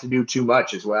he's asked to do too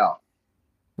much as well.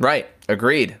 Right.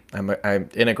 Agreed. I'm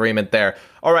in agreement there.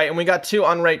 All right. And we got two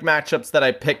unranked matchups that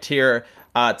I picked here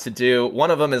to do.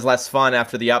 One of them is less fun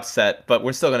after the upset, but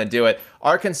we're still going to do it.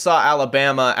 Arkansas,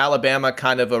 Alabama. Alabama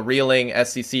kind of a reeling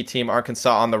SEC team.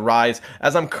 Arkansas on the rise.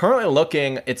 As I'm currently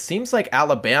looking, it seems like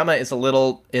Alabama is a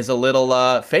little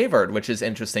favored, which is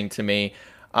interesting to me.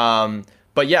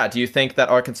 But yeah, do you think that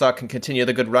Arkansas can continue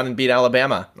the good run and beat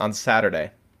Alabama on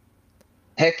Saturday?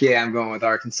 Heck yeah, I'm going with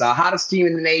Arkansas. Hottest team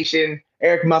in the nation.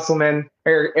 Eric Musselman,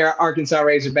 Arkansas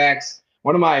Razorbacks.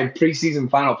 One of my preseason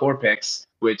Final Four picks,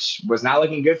 which was not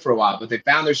looking good for a while, but they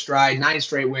found their stride. 9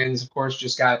 straight wins. Of course,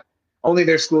 just got only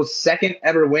their school's second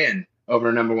ever win over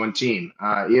a number one team.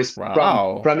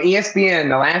 Wow. From ESPN,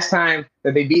 the last time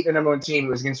that they beat the number one team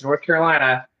was against North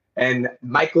Carolina, and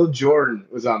Michael Jordan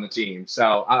was on the team.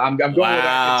 So I'm going with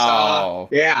Arkansas.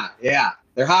 Yeah.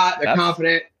 They're hot. They're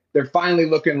confident. They're finally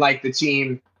looking like the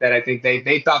team that I think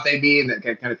they thought they'd be and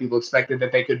that kind of people expected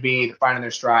that they could be. They're finding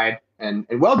their stride. And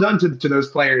well done to those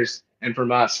players and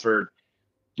from us for,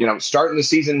 starting the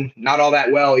season not all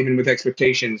that well, even with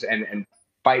expectations, and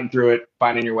fighting through it,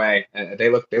 finding your way. They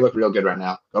look real good right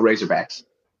now. Go Razorbacks.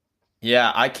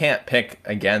 Yeah, I can't pick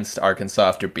against Arkansas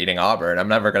after beating Auburn. I'm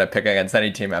never going to pick against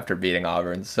any team after beating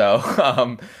Auburn. So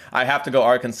I have to go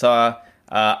Arkansas.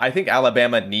 I think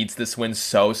Alabama needs this win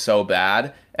so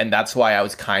bad, and that's why I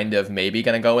was kind of maybe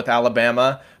going to go with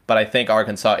Alabama. But I think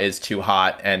Arkansas is too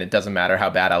hot, and it doesn't matter how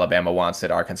bad Alabama wants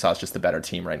it. Arkansas is just the better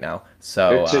team right now.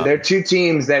 So they're two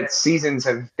teams that seasons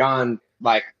have gone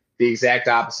like the exact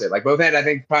opposite. Like both had, I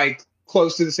think, probably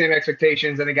close to the same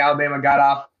expectations. I think Alabama got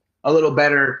off a little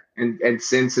better, and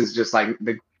since is just like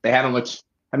they have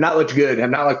not looked good, have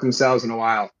not looked themselves in a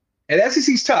while. And the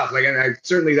SEC's tough. Like,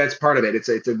 certainly that's part of it. It's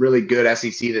a really good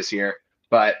SEC this year,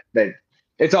 but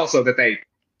it's also that they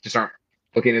just aren't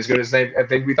looking as good as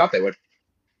we thought they would.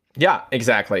 Yeah,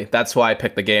 exactly. That's why I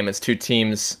picked the game. It's two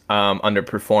teams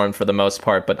underperformed for the most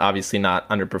part, but obviously not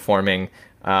underperforming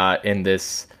in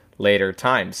this later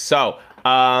time. So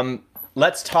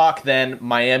let's talk then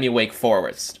Miami Wake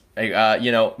Forest.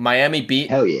 Miami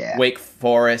beat Wake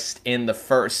Forest in the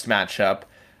first matchup.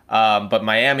 But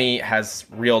Miami has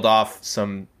reeled off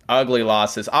some ugly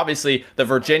losses. Obviously, the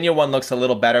Virginia one looks a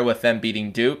little better with them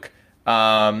beating Duke.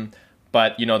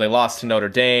 But, they lost to Notre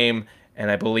Dame. And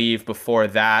I believe before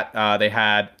that, they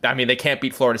can't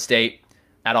beat Florida State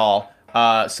at all.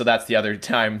 So that's the other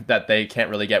time that they can't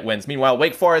really get wins. Meanwhile,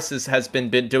 Wake Forest has been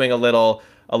doing a little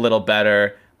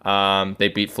better. They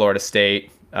beat Florida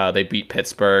State. They beat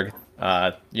Pittsburgh.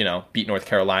 Beat North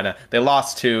Carolina. They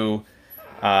lost to...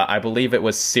 I believe it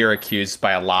was Syracuse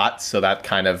by a lot, so that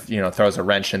kind of throws a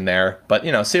wrench in there. But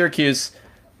Syracuse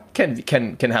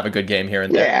can have a good game here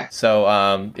and there. Yeah.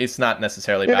 So it's not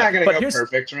necessarily bad. They're not going to go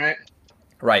perfect, right?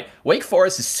 Right. Wake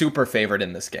Forest is super favored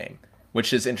in this game,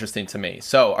 which is interesting to me.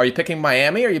 So are you picking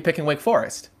Miami or are you picking Wake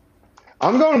Forest?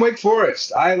 I'm going Wake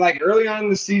Forest. I early on in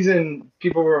the season,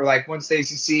 people were like, once the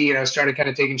ACC started kind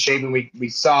of taking shape, and we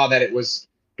saw that it was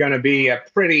going to be a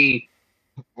pretty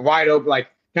wide open,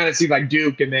 kind of seemed like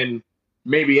Duke and then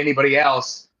maybe anybody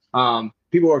else.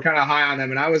 People were kind of high on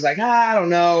them, and I was like, I don't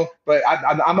know. But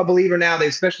I'm a believer now. They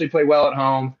especially play well at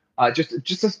home.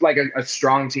 Just like a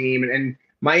strong team. And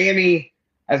Miami,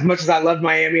 as much as I love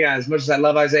Miami, as much as I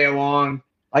love Isaiah Wong,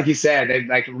 like you said,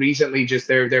 they recently just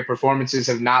their performances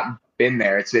have not been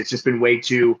there. It's just been way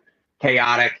too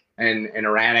chaotic and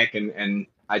erratic. And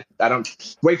I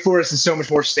don't. Wake Forest is so much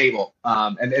more stable.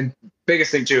 And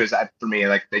biggest thing too is that for me,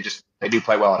 they do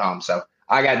play well at home. So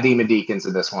I got Demon Deacons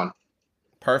in this one.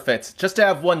 Perfect. Just to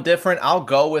have one different, I'll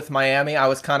go with Miami. I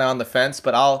was kind of on the fence,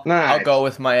 but I'll go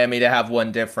with Miami to have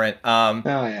one different.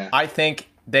 I think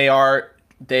they are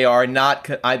not.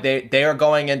 They are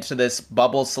going into this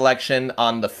bubble selection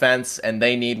on the fence, and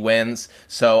they need wins.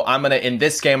 So in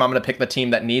this game, I'm gonna pick the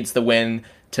team that needs the win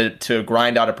to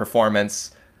grind out a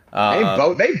performance.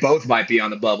 They both might be on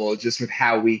the bubble just with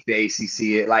how weak the ACC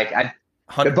is.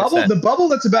 The bubble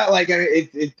that's about either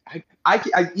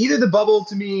the bubble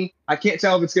to me, I can't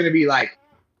tell if it's going to be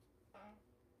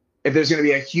if there's going to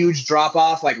be a huge drop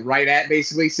off right at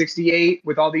basically 68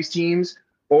 with all these teams,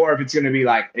 or if it's going to be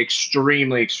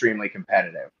extremely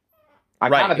competitive. I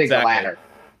kind of think the latter.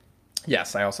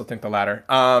 Yes, I also think the latter.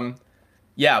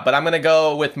 Yeah, but I'm going to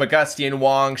go with McGusty and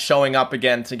Wong showing up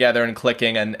again together and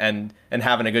clicking and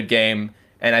having a good game.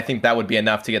 And I think that would be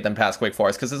enough to get them past Wake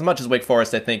Forest. Because as much as Wake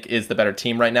Forest, I think, is the better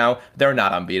team right now, they're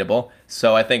not unbeatable.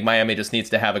 So I think Miami just needs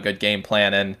to have a good game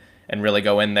plan and really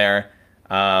go in there.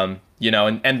 And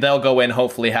they'll go in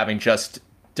hopefully having just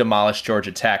demolished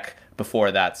Georgia Tech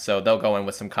before that. So they'll go in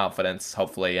with some confidence,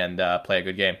 hopefully, and play a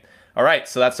good game. All right,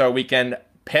 so that's our weekend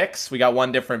picks. We got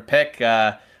one different pick.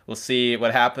 We'll see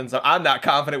what happens. I'm not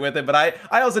confident with it, but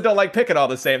I also don't like picking all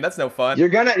the same. That's no fun. You're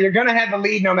gonna have the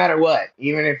lead no matter what,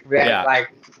 even if that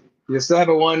like you still have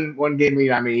a one game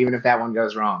lead. I mean, even if that one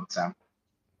goes wrong. So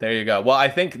there you go. Well, I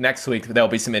think next week there'll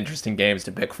be some interesting games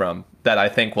to pick from that I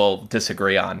think we'll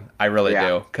disagree on. I really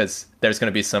do, because there's going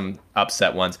to be some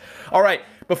upset ones. All right,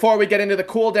 before we get into the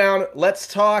cool down, let's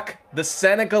talk the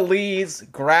Senegalese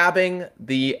grabbing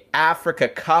the Africa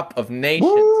Cup of Nations.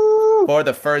 Woo! For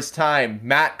the first time.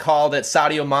 Matt called it.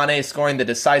 Sadio Mane scoring the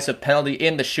decisive penalty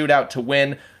in the shootout to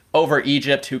win over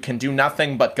Egypt, who can do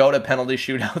nothing but go to penalty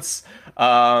shootouts.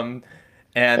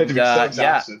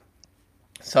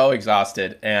 So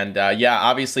exhausted. And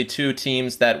obviously two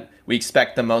teams that we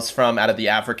expect the most from out of the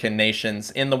African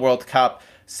nations in the World Cup.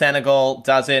 Senegal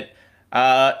does it.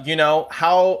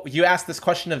 How you asked this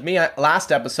question of me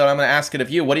last episode, I'm going to ask it of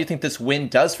you. What do you think this win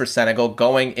does for Senegal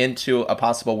going into a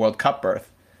possible World Cup berth?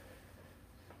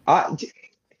 I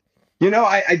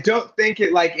don't think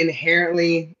it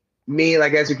inherently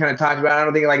as we kind of talked about, I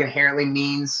don't think it inherently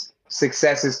means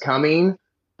success is coming,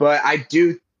 but I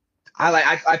feel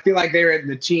like they're in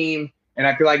the team, and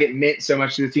I feel like it meant so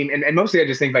much to the team. And mostly I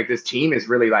just think this team is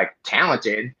really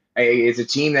talented. It's a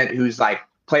team whose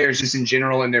players just in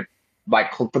general and their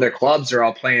for their clubs are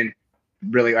all playing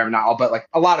really, or not all, but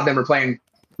a lot of them are playing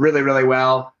really, really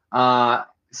well.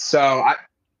 So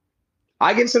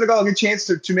I give Senegal a good chance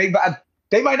to make, but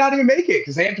they might not even make it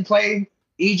because they have to play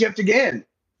Egypt again.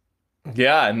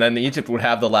 Yeah, and then Egypt would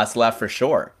have the last left for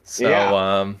sure.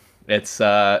 So it's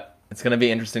going to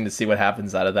be interesting to see what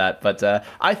happens out of that. But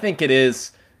I think it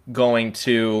is going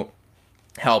to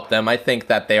help them. I think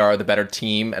that they are the better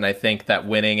team, and I think that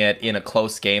winning it in a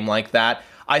close game like that,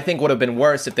 I think would have been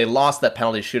worse if they lost that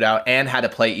penalty shootout and had to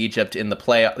play Egypt in the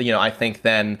play. I think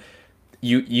then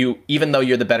you even though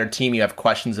you're the better team, you have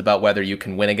questions about whether you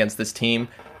can win against this team.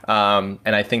 And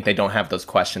I think they don't have those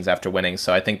questions after winning.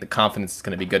 So I think the confidence is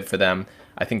going to be good for them.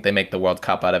 I think they make the World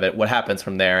Cup out of it. What happens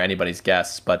from there, anybody's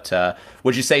guess. But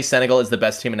would you say Senegal is the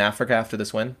best team in Africa after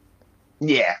this win?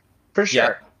 Yeah, for sure.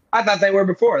 Yeah. I thought they were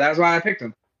before. That was why I picked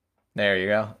them. There you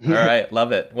go. All right,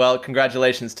 love it. Well,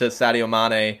 congratulations to Sadio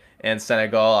Mane and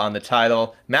Senegal on the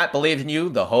title. Matt believed in you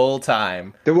the whole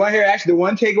time. The one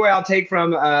takeaway I'll take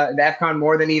from the AFCON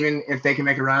more than even if they can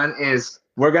make a run is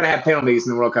we're going to have penalties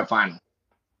in the World Cup final.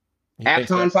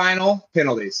 AFCON final,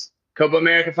 penalties. Copa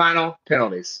America final,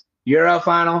 penalties. Euro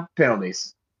final,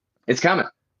 penalties. It's coming.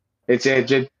 It's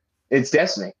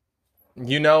destiny.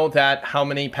 You know that how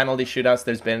many penalty shootouts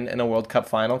there's been in a World Cup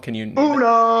final? Can you?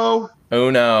 Uno.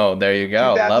 There you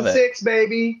go. Love it. 2006,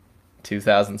 baby.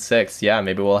 2006. Yeah,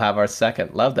 maybe we'll have our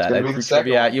second. Love that. I threw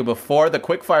trivia at you before the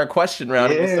quickfire question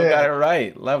round. Yeah. You still got it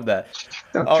right. Love that.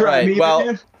 All right.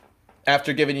 Well,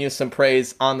 after giving you some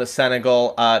praise on the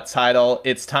Senegal title,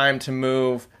 it's time to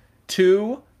move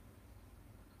to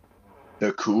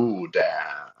the cool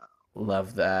down.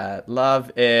 Love that.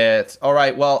 Love it. All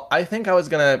right. Well, I think I was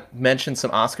going to mention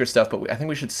some Oscar stuff, but I think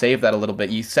we should save that a little bit.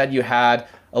 You said you had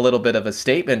a little bit of a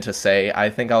statement to say. I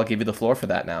think I'll give you the floor for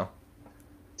that now.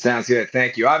 Sounds good.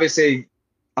 Thank you. Obviously,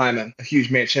 I'm a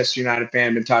huge Manchester United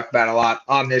fan. Been talked about a lot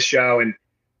on this show, and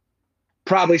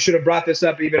probably should have brought this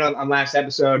up even on last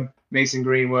episode. Mason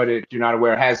Greenwood, if you're not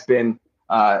aware, has been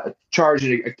charged.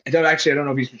 I don't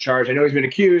know if he's been charged. I know he's been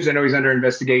accused. I know he's under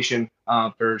investigation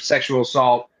for sexual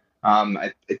assault.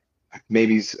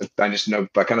 Maybe I just know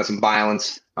kind of some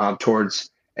violence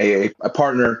towards a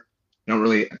partner. I don't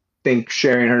really think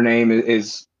sharing her name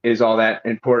is all that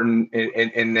important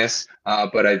in this.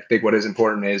 But I think what is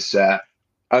important is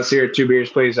us here at Two Beers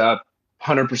Please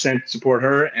 100% support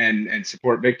her and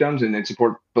support victims and then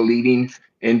support believing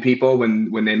in people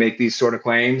when they make these sort of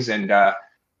claims. And I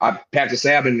have to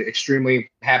say I've been extremely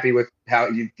happy with how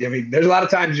there's a lot of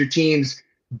times your teams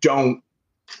don't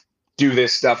do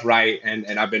this stuff right,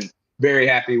 and I've been very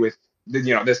happy with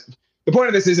this. The point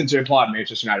of this isn't to applaud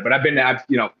Manchester United, but I've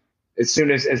as soon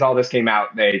as all this came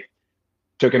out, they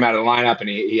took him out of the lineup, and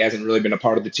he hasn't really been a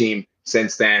part of the team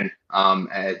since then.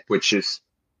 Which is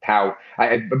how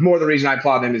but more the reason I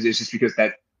applaud them is just because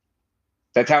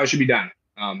that's how it should be done.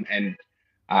 And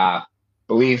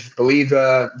believe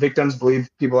victims, believe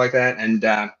people like that,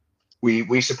 and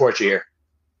we support you here.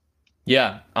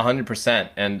 Yeah, 100%.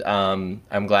 And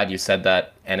I'm glad you said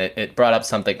that. And it brought up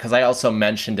something, because I also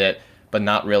mentioned it, but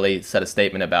not really said a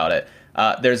statement about it.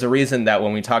 There's a reason that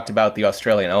when we talked about the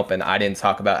Australian Open, I didn't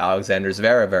talk about Alexander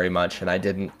Zverev very much, and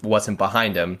I wasn't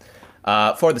behind him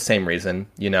for the same reason.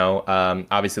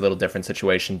 Obviously a little different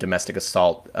situation, domestic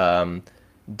assault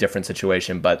different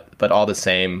situation, but all the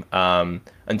same,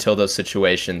 until those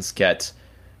situations get,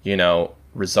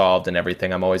 resolved and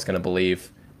everything, I'm always going to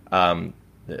believe,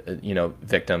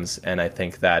 victims. And I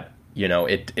think that,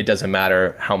 it doesn't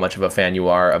matter how much of a fan you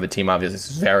are of a team. Obviously,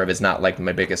 Zverev is not like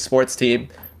my biggest sports team,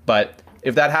 but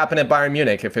if that happened at Bayern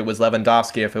Munich, if it was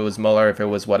Lewandowski, if it was Muller, if it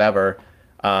was whatever,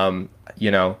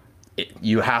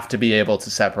 you have to be able to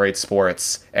separate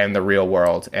sports and the real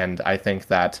world. And I think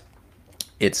that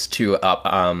it's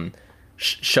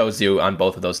shows you on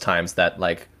both of those times that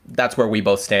like that's where we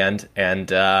both stand,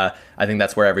 and I think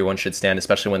that's where everyone should stand,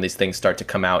 especially when these things start to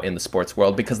come out in the sports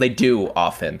world, because they do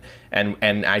often.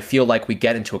 And I feel like we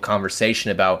get into a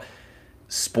conversation about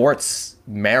sports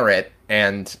merit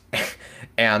and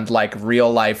like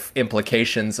real life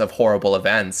implications of horrible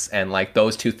events, and like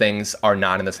those two things are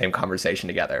not in the same conversation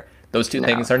together. Those two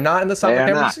things are not in the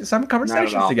some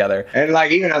conversations together. And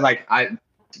like even as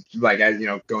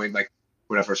going like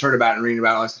when I first heard about it and reading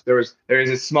about it, there is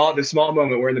this small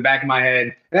moment where in the back of my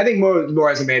head, and I think more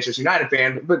as a Manchester United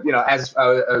fan, but as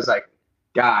I was like,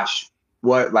 gosh,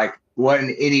 what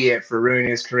an idiot for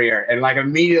ruining his career. And like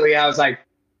immediately I was like,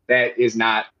 that is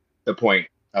not the point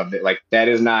of it. Like that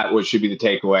is not what should be the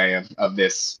takeaway of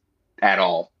this at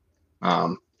all.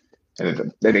 And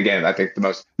again, I think the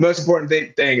most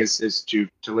important thing is to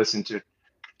listen to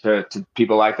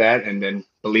people like that and then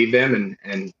believe them,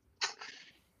 and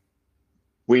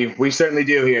we certainly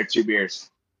do here at Two Beers.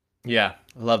 Yeah,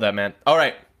 I love that, man. All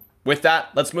right, with that,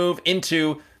 let's move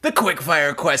into the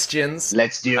quickfire questions.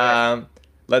 Let's do it.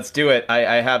 Let's do it.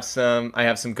 I have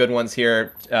some good ones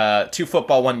here. 2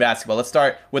 football, 1 basketball. Let's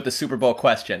start with the Super Bowl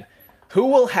question. Who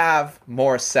will have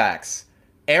more sacks,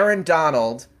 Aaron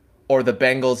Donald or the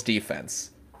Bengals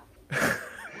defense?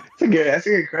 That's a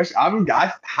good question. I'm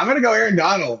gonna go Aaron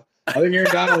Donald. I think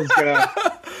Aaron Donald's gonna.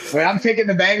 I'm picking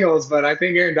the Bengals, but I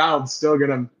think Aaron Donald's still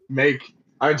gonna make.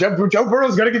 Joe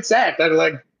Burrow's gonna get sacked. That's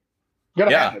like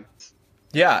gonna happen.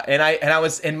 Yeah, and I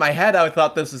was in my head. I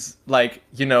thought this was like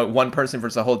one person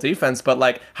versus a whole defense, but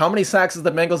like how many sacks is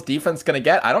the Bengals defense gonna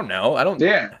get? I don't know.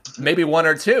 Yeah, maybe 1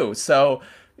 or 2. So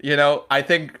I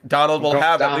think Donald will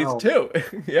have at least 2.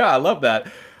 Yeah, I love that.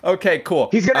 Okay, cool.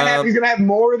 He's gonna have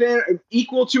more than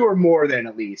equal to or more than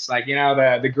at least like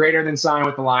the greater than sign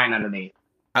with the line underneath.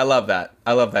 I love that.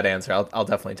 I love that answer. I'll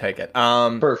definitely take it.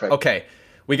 Perfect. Okay.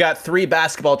 We got 3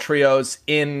 basketball trios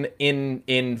in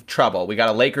trouble. We got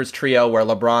a Lakers trio where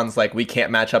LeBron's like, we can't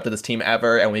match up to this team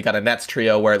ever, and we got a Nets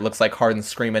trio where it looks like Harden's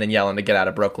screaming and yelling to get out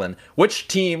of Brooklyn. Which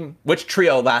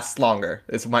trio lasts longer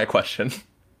is my question.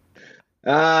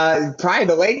 Probably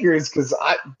the Lakers, because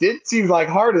it seems like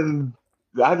Harden,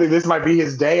 I think this might be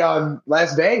his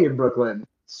last day in Brooklyn.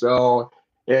 So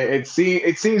it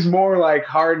seems more like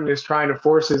Harden is trying to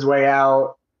force his way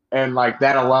out, and like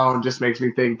that alone just makes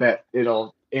me think that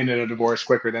it'll end in a divorce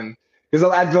quicker than, because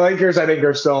the Lakers I think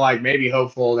are still like maybe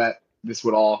hopeful that this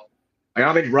would all. I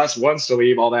don't think Russ wants to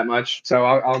leave all that much, so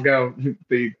I'll go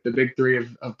the big 3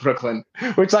 of Brooklyn,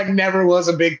 which like never was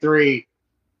a big 3.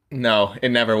 No, it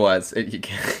never was. You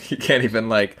can't even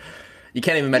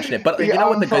mention it. But you know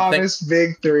what the good thing?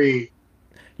 Big 3.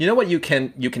 You know what you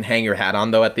can hang your hat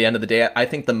on though. At the end of the day, I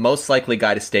think the most likely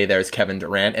guy to stay there is Kevin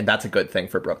Durant, and that's a good thing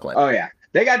for Brooklyn. Oh yeah,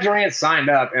 they got Durant signed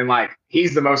up, and like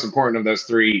he's the most important of those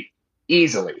 3,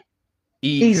 easily.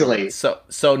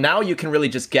 So now you can really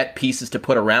just get pieces to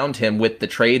put around him with the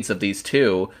trades of these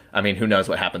 2. I mean, who knows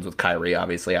what happens with Kyrie,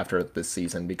 obviously, after this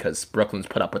season, because Brooklyn's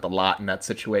put up with a lot in that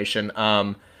situation.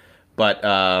 But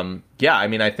yeah, I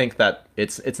mean, I think that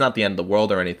it's not the end of the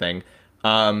world or anything.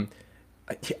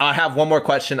 I have one more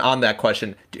question on that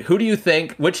question. Who do you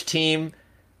think, which team,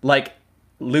 like,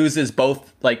 loses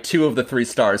both, like, 2 of the 3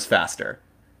 stars faster?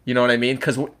 You know what I mean?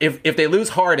 Because if they lose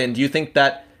Harden, do you think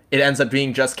that it ends up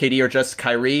being just KD or just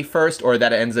Kyrie first, or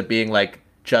that it ends up being, like,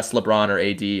 just LeBron or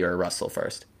AD or Russell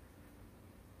first?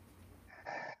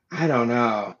 I don't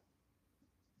know.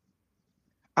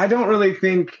 I don't really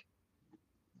think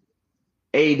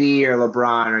AD or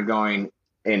LeBron are going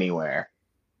anywhere.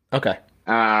 Okay.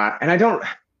 And I don't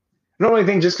really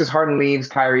think just because Harden leaves,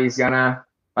 Kyrie's gonna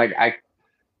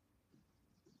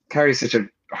Kyrie's such a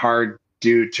hard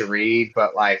dude to read,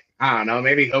 but like I don't know,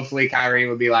 maybe hopefully Kyrie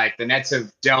would be like, the Nets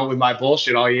have dealt with my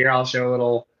bullshit all year. I'll show a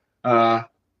little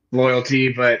loyalty,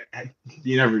 but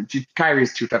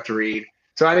Kyrie's too tough to read.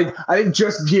 So I think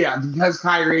just because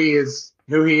Kyrie is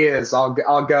who he is, I'll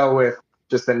go with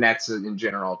just the Nets in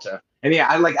general too. And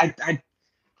yeah,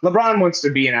 LeBron wants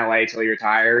to be in LA till he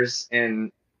retires,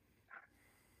 and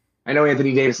I know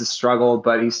Anthony Davis has struggled,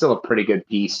 but he's still a pretty good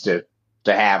piece to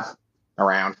have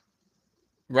around.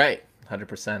 Right,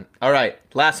 100%. All right,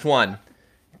 last one.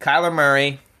 Kyler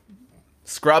Murray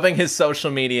scrubbing his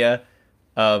social media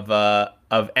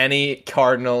of any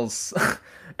Cardinals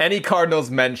any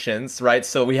Cardinals mentions, right?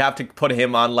 So we have to put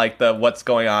him on like the what's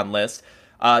going on list.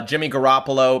 Jimmy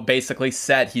Garoppolo basically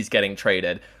said he's getting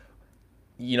traded.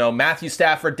 Matthew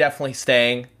Stafford definitely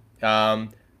staying.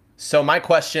 So my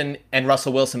question, and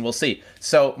Russell Wilson, we'll see.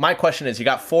 So my question is, you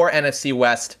got 4 NFC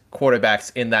West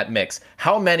quarterbacks in that mix.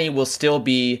 How many will still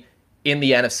be in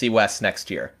the NFC West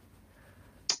next year?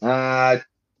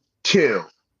 2.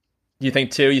 You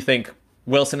think 2? You think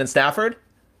Wilson and Stafford?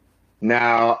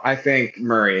 No, I think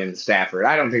Murray and Stafford.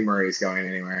 I don't think Murray's going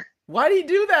anywhere. Why do you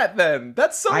do that then?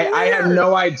 That's so weird. I have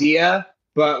no idea,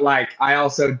 but I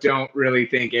also don't really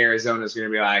think Arizona's going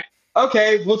to be like,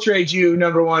 okay, we'll trade you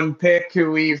number 1 pick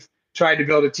who we've tried to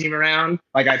build a team around.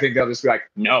 I think they'll just be like,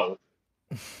 no.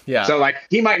 Yeah. So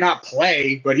he might not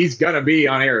play, but he's going to be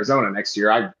on Arizona next year.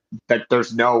 I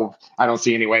don't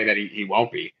see any way that he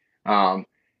won't be. And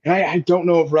I don't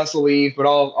know if Russ will leave, but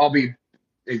I'll be,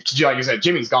 like you said,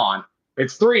 Jimmy's gone.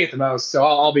 It's 3 at the most, so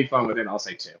I'll be fun with it. I'll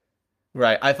say 2.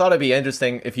 Right. I thought it'd be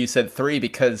interesting if you said 3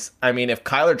 because, if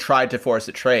Kyler tried to force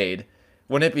a trade,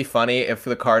 wouldn't it be funny if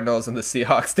the Cardinals and the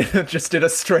Seahawks did a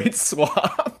straight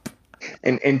swap?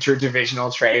 An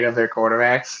interdivisional trade of their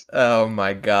quarterbacks. Oh,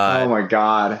 my God. Oh, my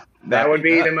God. That would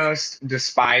be the most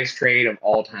despised trade of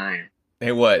all time.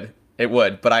 It would.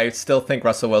 But I still think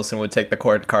Russell Wilson would take the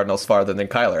Cardinals farther than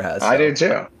Kyler has. So. I do,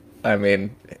 too. I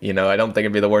don't think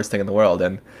it'd be the worst thing in the world.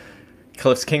 And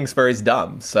Cliff Kingsbury's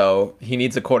dumb, so he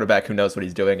needs a quarterback who knows what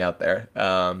he's doing out there.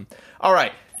 All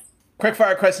right.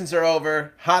 Quickfire questions are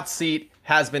over. Hot seat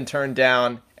has been turned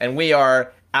down, and we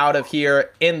are out of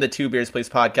here in the Two Beers Please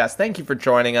podcast. Thank you for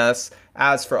joining us.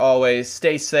 As for always,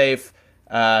 stay safe,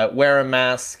 wear a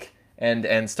mask,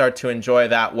 and start to enjoy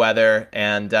that weather.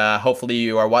 And hopefully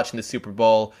you are watching the Super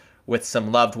Bowl with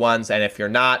some loved ones. And if you're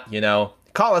not,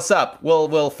 call us up.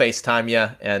 We'll FaceTime you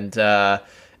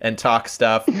and talk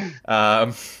stuff.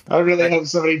 I really hope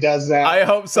somebody does that. I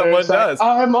hope someone does.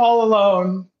 I'm all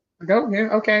alone. Yeah,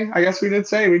 okay. I guess we did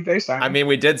say we'd FaceTime.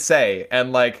 We did say,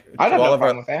 and I don't have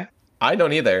fun with that. I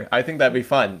don't either. I think that'd be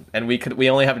fun, and we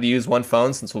only have to use one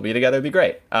phone since we'll be together. It'd be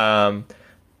great.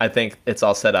 I think it's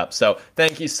all set up. So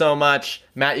thank you so much,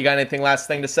 Matt. You got anything last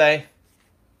thing to say?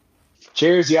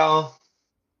 Cheers, y'all.